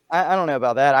 I don't know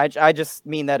about that. I just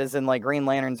mean that as in, like, Green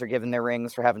Lanterns are given their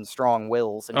rings for having strong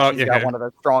wills, and she's got one of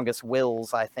the strongest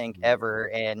wills, I think, ever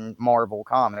in Marvel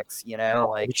Comics, you know?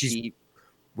 Like,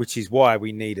 which is why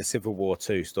we need a Civil War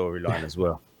II storyline as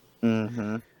well.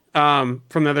 From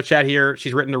the other chat here,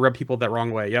 she's written to rub people that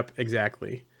wrong way. Yep,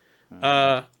 exactly.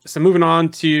 So moving on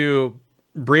to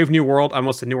Brave New World. I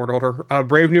almost said New World Order.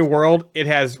 Brave New World. It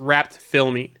has wrapped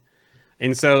filming.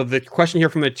 And so the question here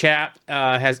from the chat,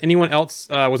 was anyone else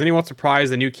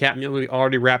surprised the new Captain movie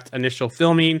already wrapped initial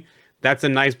filming? That's a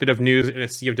nice bit of news in a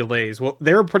sea of delays. Well,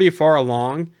 they were pretty far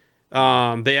along.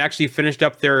 They actually finished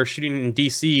up their shooting in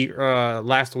DC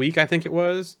last week, I think it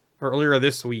was, or earlier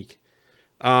this week.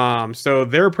 So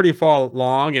they're pretty far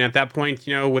along. And at that point,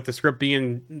 with the script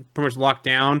being pretty much locked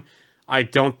down, I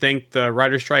don't think the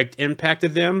writer's strike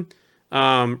impacted them.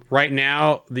 Right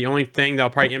now, the only thing that'll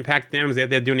probably impact them is if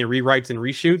they do any rewrites and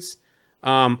reshoots,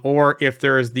 or if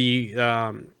there's the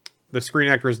Screen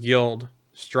Actors Guild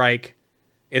strike,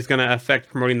 it's going to affect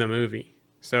promoting the movie.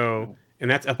 So, and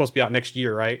that's supposed to be out next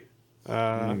year, right?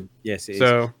 Yes, it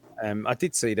is. I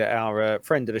did see that our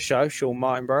friend of the show, Sean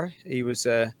Martinborough, he was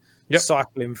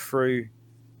cycling through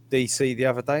DC the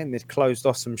other day, and they'd closed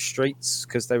off some streets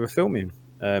because they were filming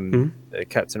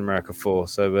Captain America 4.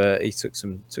 So he took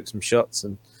some shots,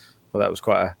 and that was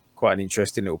quite an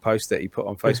interesting little post that he put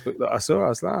on Facebook that I saw. I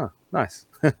was like, nice.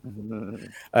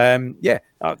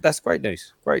 That's great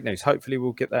news. Great news. Hopefully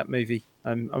we'll get that movie.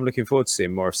 I'm looking forward to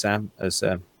seeing more of Sam as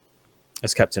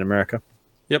Captain America.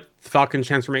 Yep, Falcon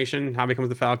transformation, how he becomes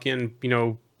the Falcon.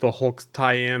 The Hulk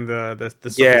tie-in, the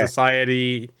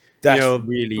Society. That's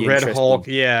really Red Hulk.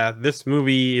 Yeah, this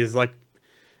movie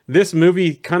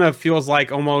kind of feels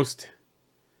like almost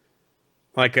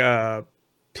like a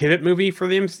pivot movie for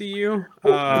the MCU.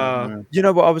 You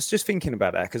know what? I was just thinking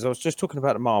about that because I was just talking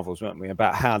about the Marvels, weren't we?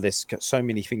 About how there's got so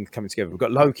many things coming together. We've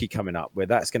got Loki coming up, where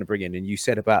that's going to bring in, and you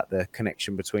said about the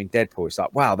connection between Deadpool. It's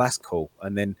like, wow, that's cool.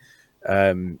 And then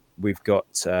we've got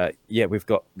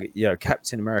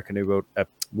Captain America New World.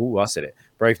 I said it.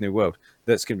 Brave New World.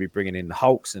 That's going to be bringing in the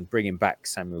Hulks and bringing back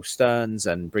Samuel Stearns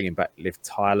and bringing back Liv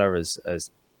Tyler as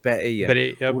Betty.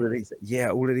 And yep.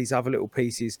 all of these other little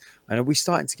pieces. And are we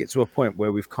starting to get to a point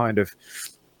where we've kind of,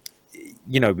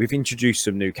 we've introduced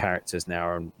some new characters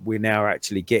now, and we're now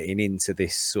actually getting into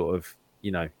this sort of,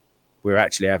 we're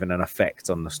actually having an effect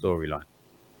on the storyline.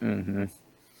 Mm-hmm.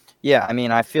 Yeah, I mean,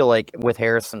 I feel like with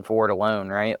Harrison Ford alone,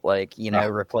 right? Like,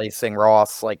 replacing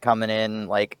Ross, like coming in,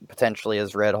 like potentially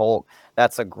as Red Hulk,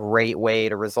 that's a great way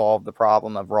to resolve the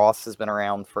problem of Ross has been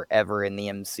around forever in the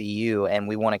MCU, and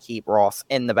we want to keep Ross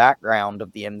in the background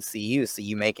of the MCU. So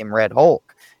you make him Red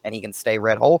Hulk, and he can stay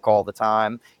Red Hulk all the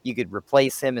time. You could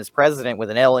replace him as president with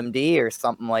an LMD or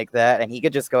something like that, and he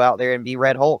could just go out there and be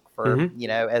Red Hulk for,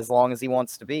 as long as he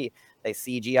wants to be. They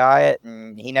CGI it,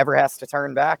 and he never has to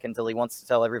turn back until he wants to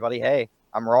tell everybody, "Hey,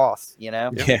 I'm Ross," Yeah,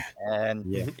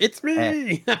 and it's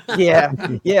me. yeah.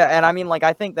 And I mean, like,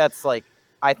 I think that's like,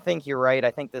 I think you're right. I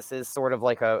think this is sort of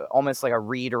like almost like a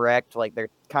redirect. Like, they're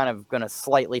kind of going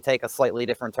to take a slightly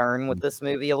different turn with this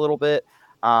movie a little bit.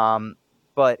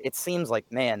 But it seems like,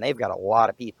 man, they've got a lot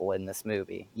of people in this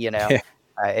movie.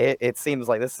 It seems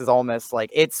like this is almost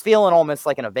like, it's feeling almost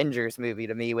like an Avengers movie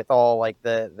to me, with all like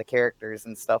the characters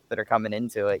and stuff that are coming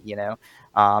into it.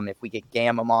 If we get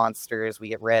Gamma Monsters, we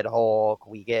get Red Hulk,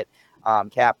 we get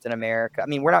Captain America. I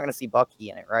mean, we're not going to see Bucky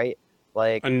in it, right?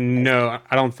 Like, no,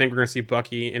 I don't think we're going to see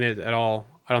Bucky in it at all.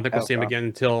 I don't think we'll see him again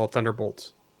until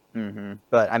Thunderbolts.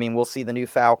 But I mean, we'll see the new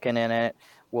Falcon in it.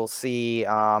 We'll see,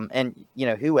 and you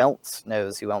know, who else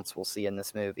knows who else we'll see in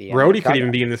this movie? Rhodey could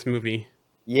even be in this movie.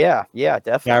 Yeah,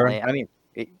 definitely. Aaron. I mean,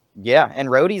 yeah, and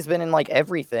Rhodey's been in like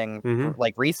everything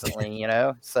like recently, you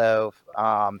know. So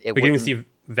we can even see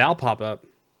Val pop up.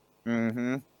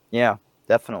 Yeah,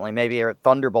 definitely. Maybe a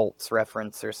Thunderbolts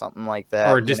reference or something like that.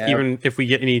 Or just even if we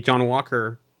get any John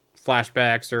Walker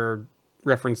flashbacks or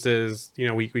references, you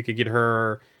know, we could get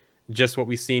her just what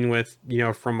we've seen with, you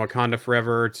know, from Wakanda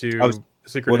Forever to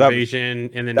Secret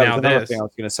Invasion, and then now this. Thing I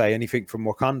was going to say, anything from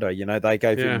Wakanda, you know, they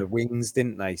gave him the wings,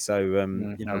 didn't they? So,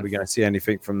 you know, we're going to see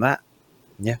anything from that.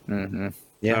 Yeah.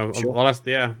 Yeah. So, sure. Well, I think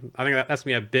that's going to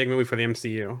be a big movie for the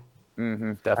MCU.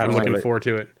 Definitely. I'm looking forward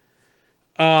to it.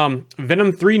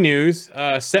 Venom 3 news.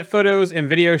 Set photos and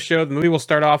videos show the movie will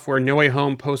start off where No Way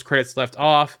Home post-credits left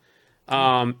off.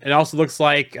 It also looks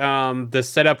like the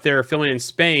setup they're filming in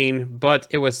Spain, but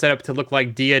it was set up to look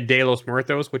like Dia de los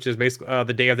Muertos, which is basically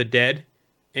the Day of the Dead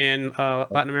in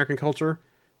Latin American culture.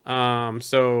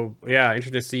 So yeah,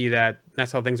 interesting to see that.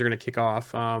 That's how things are going to kick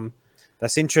off.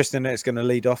 That's interesting that it's going to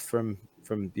lead off from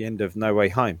the end of No Way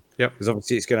Home. Yep. Because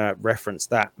obviously it's going to reference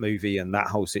that movie and that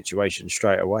whole situation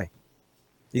straight away.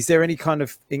 Is there any kind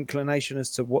of inclination as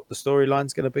to what the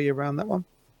storyline's going to be around that one?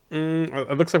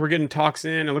 It looks like we're getting talks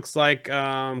in. It looks like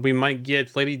we might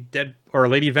get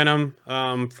Lady Venom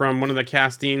from one of the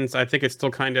castings. I think it's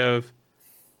still kind of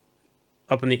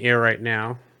up in the air right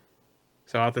now.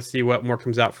 So I'll have to see what more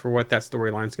comes out for what that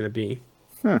storyline is going to be.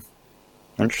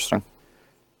 Interesting.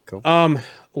 Cool.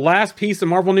 Last piece of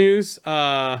Marvel news.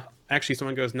 Actually,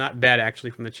 someone goes, not bad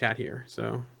actually from the chat here.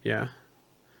 So yeah.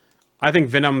 I think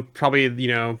Venom probably, you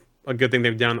know, a good thing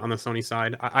they've done on the Sony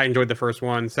side. I enjoyed the first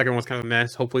one. The second one's kind of a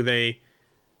mess. Hopefully they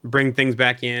bring things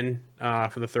back in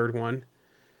for the third one.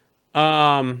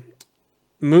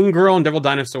 Moon Girl and Devil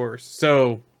Dinosaurs.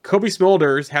 So Kobe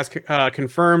Smulders has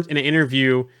confirmed in an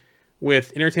interview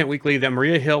with Entertainment Weekly that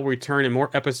Maria Hill will return in more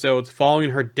episodes following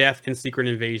her death in Secret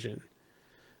Invasion.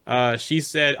 She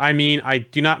said, I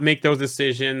do not make those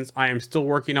decisions. I am still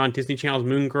working on Disney Channel's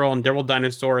Moon Girl and Devil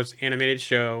Dinosaurs animated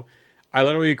show. I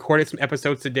literally recorded some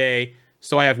episodes today,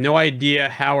 so I have no idea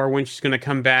how or when she's going to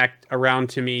come back around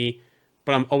to me,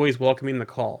 but I'm always welcoming the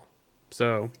call.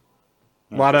 So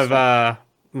a lot of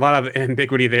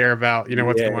ambiguity there about, you know,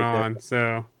 what's going on.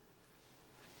 So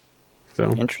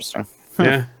interesting.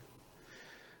 Yeah.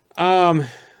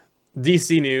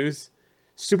 DC news.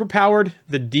 Superpowered,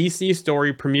 the DC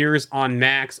story premieres on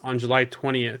Max on July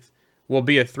 20th. Will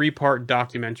be a 3-part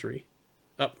documentary.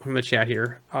 Up from the chat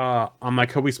here, on my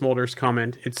Kobe Smulders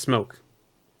comment, it's smoke.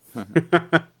 So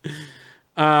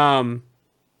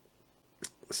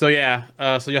yeah,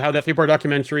 so you'll have that 3-part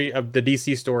documentary of the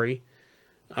DC story.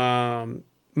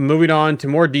 Moving on to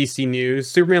more DC news,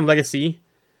 Superman Legacy.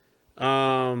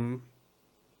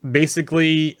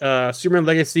 Basically, Superman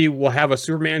Legacy will have a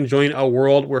Superman join a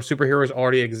world where superheroes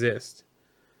already exist.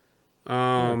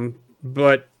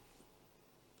 But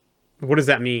what does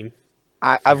that mean?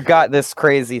 I've got this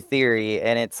crazy theory,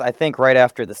 and it's, I think, right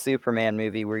after the Superman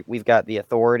movie, we've got the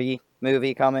Authority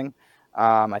movie coming.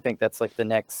 I think that's like the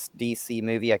next DC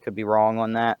movie. I could be wrong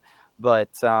on that.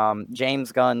 But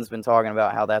James Gunn's been talking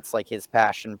about how that's like his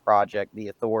passion project, the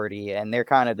Authority. And they're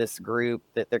kind of this group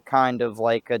that they're kind of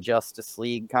like a Justice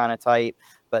League kind of type,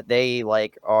 but they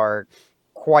like are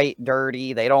quite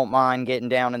dirty. They don't mind getting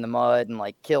down in the mud and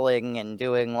like killing and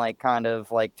doing like kind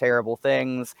of like terrible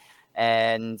things.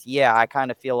 And yeah, I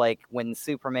kind of feel like when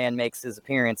Superman makes his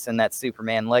appearance in that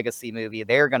Superman Legacy movie,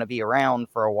 they're going to be around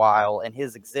for a while, and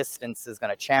his existence is going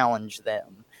to challenge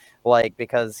them, like,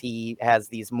 because he has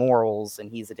these morals and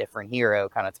he's a different hero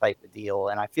kind of type of deal.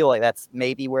 And I feel like that's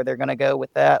maybe where they're going to go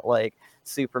with that, like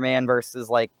Superman versus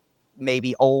like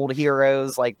maybe old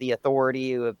heroes like the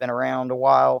Authority who have been around a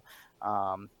while.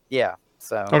 Yeah,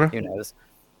 so Who knows?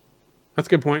 That's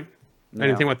a good point. I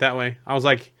didn't think about it that way. I was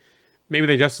like, maybe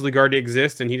the Justice League already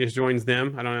exists and he just joins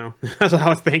them. I don't know. That's what I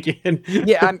was thinking.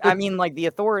 Yeah, I mean, like, the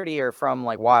Authority are from,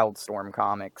 like, Wildstorm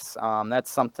Comics. That's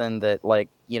something that, like,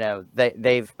 you know,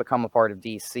 they've become a part of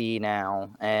DC now.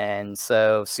 And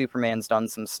so Superman's done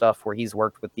some stuff where he's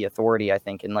worked with the Authority, I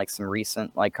think, in, like, some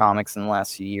recent, like, comics in the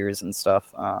last few years and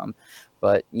stuff.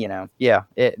 But, you know, yeah,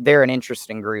 they're an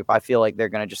interesting group. I feel like they're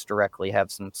going to just directly have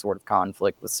some sort of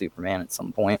conflict with Superman at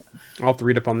some point. I'll have to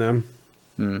read up on them.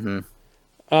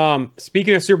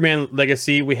 Speaking of Superman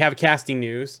Legacy, we have casting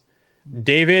news.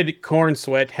 David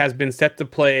Cornsweet has been set to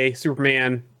play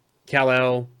Superman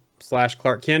Kal-El /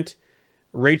 Clark Kent.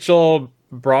 Rachel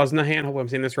Brosnahan, hope I'm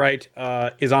saying this right,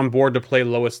 is on board to play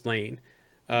Lois Lane.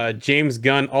 James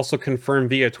Gunn also confirmed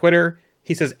via Twitter.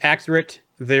 He says, accurate.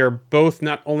 They're both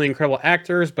not only incredible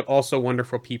actors, but also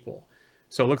wonderful people.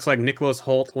 So it looks like Nicholas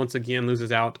Hoult once again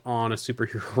loses out on a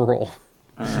superhero role.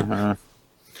 Uh-huh.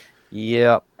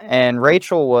 Yep. And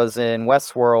Rachel was in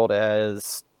Westworld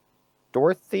as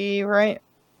Dorothy, right?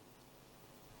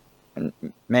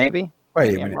 Maybe.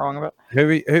 Wait Maybe a I'm minute. wrong about.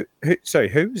 Who? Sorry,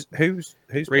 who's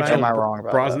Rachel Am I wrong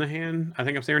about Brosnahan? I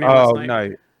think I'm saying her name Oh last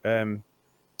night.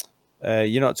 no,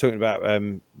 you're not talking about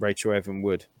Rachel Evan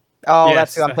Wood. Oh, Yes,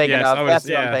 that's who I'm thinking yes, of. I was- That's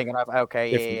who yeah. I'm thinking of.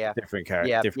 Okay, Different character,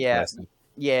 Yeah, different yeah. person.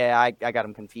 yeah. I got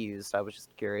him confused. I was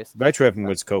just curious. Rachel Evan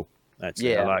Wood's cool.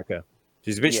 Actually, I Yeah. like her.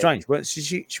 She's a bit Yeah. strange. But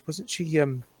she wasn't she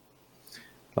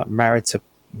like married to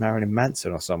Marilyn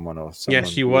Manson or someone Yeah,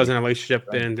 she was in a relationship,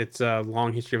 and it's a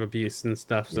long history of abuse and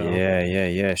stuff. So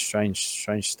Yeah.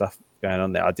 Strange stuff going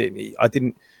on there. I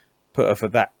didn't put her for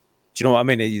that. Do you know what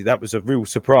I mean? That was a real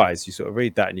surprise. You sort of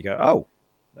read that and you go, oh,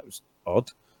 that was odd.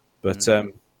 But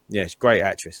yeah, she's a great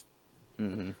actress.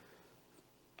 Mm-hmm.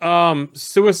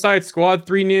 Suicide Squad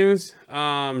 3 news.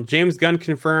 James Gunn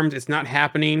confirmed it's not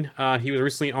happening. He was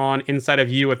recently on Inside of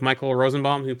You with Michael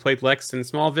Rosenbaum, who played Lex in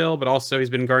Smallville, but also he's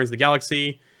been in Guardians of the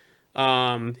Galaxy.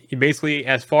 He basically,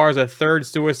 as far as a third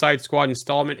Suicide Squad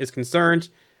installment is concerned,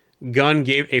 Gunn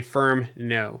gave a firm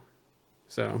no.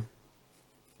 So,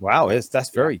 Wow, that's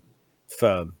very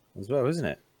firm as well, isn't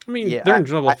it? I mean, Yeah, they're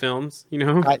enjoyable films, you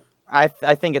know. I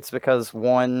think it's because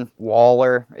one,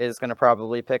 Waller is going to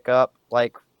probably pick up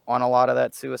like on a lot of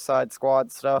that Suicide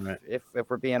Squad stuff. Right. If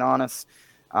we're being honest,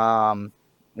 And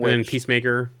then which-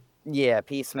 Peacemaker. Yeah,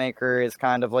 Peacemaker is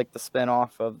kind of like the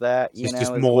spin-off of that. It's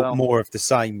just as more well. more of the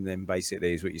same. Then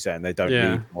basically is what you're saying. They don't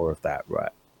Yeah. need more of that,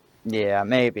 right? Yeah,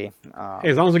 maybe. Hey,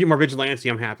 as long as we get more vigilante,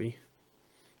 I'm happy.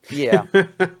 Yeah,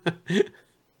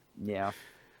 yeah.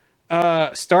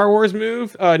 Star Wars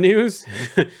news.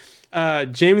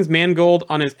 James Mangold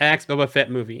on his Axe Boba Fett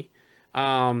movie.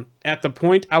 At the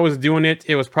point I was doing it,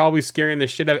 it was probably scaring the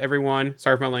shit out of everyone.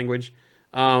 Sorry for my language.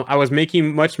 I was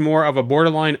making much more of a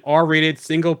borderline R-rated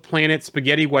single planet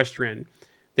spaghetti western.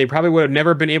 They probably would have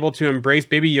never been able to embrace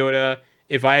Baby Yoda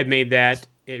if I had made that.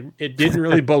 It didn't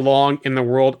really belong in the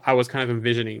world I was kind of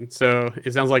envisioning. So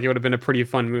it sounds like it would have been a pretty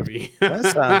fun movie. That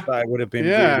sounds like it would have been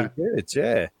Yeah. really good.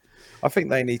 Yeah, I think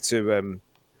they need to.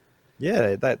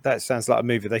 Yeah, that sounds like a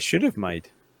movie they should have made.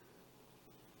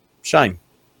 Shame.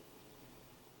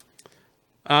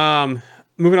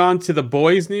 Moving on to the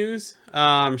boys news.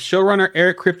 Showrunner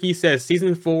Eric Kripke says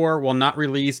season 4 will not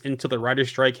release until the writer's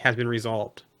strike has been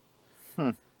resolved.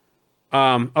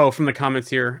 From the comments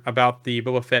here about the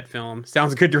Boba Fett film.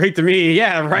 Sounds good to me.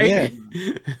 Yeah, right?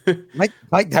 Yeah.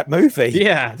 Make that movie.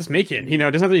 Yeah, just make it. You know,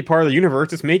 it doesn't have to be part of the universe,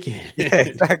 just make it. Yeah,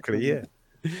 exactly. Yeah.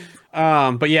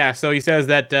 But yeah, so he says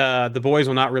that the boys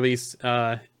will not release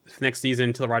next season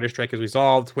until the writer's strike is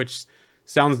resolved, which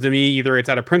sounds to me either it's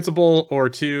out of principle or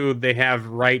two, they have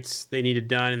rights they need it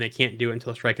done and they can't do it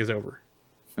until the strike is over.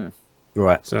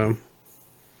 Right. So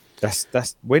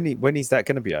That's when is that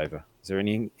going to be over? Is there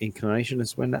any inclination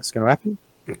as when that's going to happen?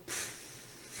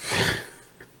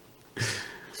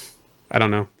 I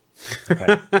don't know.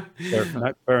 Okay.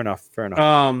 Fair enough.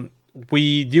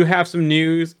 We do have some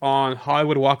news on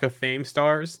Hollywood Walk of Fame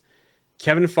stars.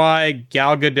 Kevin Feige,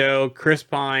 Gal Gadot, Chris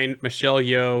Pine, Michelle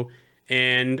Yeoh,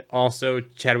 and also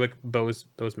Chadwick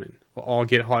Boseman will all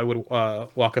get Hollywood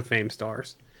Walk of Fame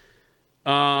stars.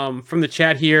 From the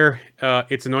chat here,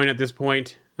 it's annoying at this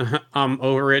point. I'm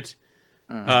over it.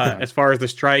 As far as the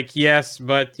strike, yes,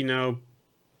 but you know,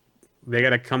 they got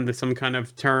to come to some kind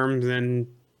of terms and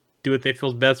do what they feel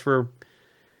is best for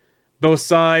both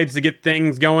sides to get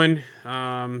things going.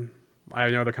 I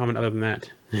have no other comment other than that.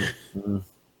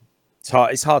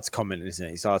 It's hard to comment, isn't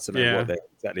it? It's hard to know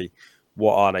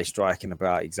what are they striking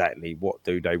about exactly? What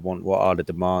do they want? What are the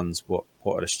demands? What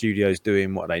are the studios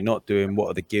doing? What are they not doing? What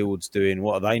are the guilds doing?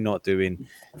 What are they not doing?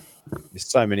 There's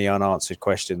so many unanswered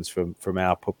questions from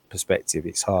our perspective.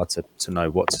 It's hard to know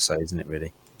what to say, isn't it,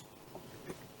 really?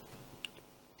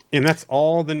 And that's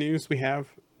all the news we have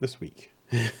this week.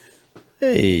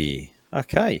 Hey,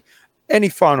 okay. Any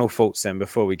final thoughts then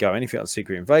before we go? Anything on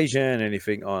Secret Invasion?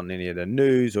 Anything on any of the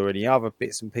news or any other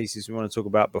bits and pieces we want to talk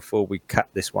about before we cut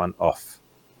this one off?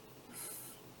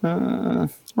 I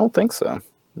don't think so.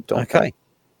 Okay.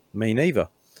 Me neither.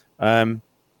 I'm.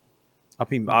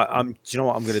 Do you know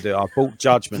what I'm going to do? I bought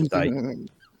Judgment Day.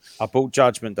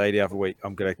 The other week.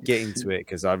 I'm going to get into it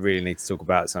because I really need to talk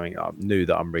about something new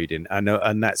that I'm reading, and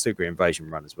that Secret Invasion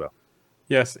run as well.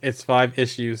 Yes, it's 5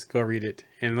 issues. Go read it.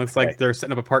 And it looks like they're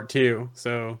setting up a part 2.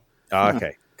 So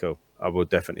Okay, cool. I will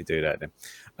definitely do that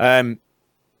then.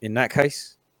 in that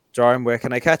case, Jarian, where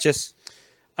can they catch us?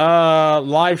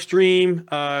 Live stream,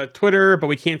 Twitter, but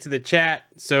we can't see the chat.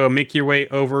 So make your way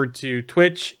over to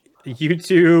Twitch,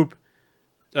 YouTube,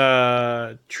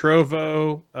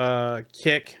 Trovo,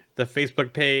 Kick, the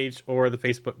Facebook page, or the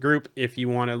Facebook group if you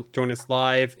want to join us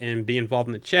live and be involved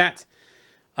in the chat.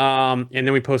 And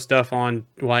then we post stuff on.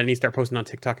 Well, I need to start posting on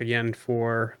TikTok again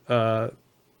for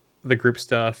the group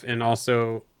stuff, and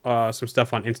also some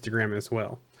stuff on Instagram as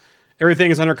well.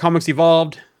 Everything is under Comics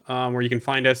Evolved, where you can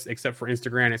find us, except for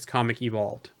Instagram. It's Comic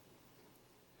Evolved.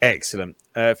 Excellent.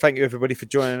 Thank you, everybody, for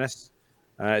joining us.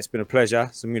 It's been a pleasure.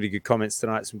 Some really good comments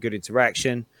tonight, some good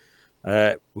interaction.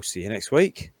 We'll see you next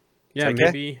week. Yeah,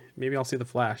 maybe I'll see the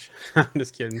Flash. I'm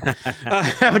just kidding.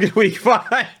 Have a good week.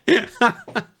 Bye.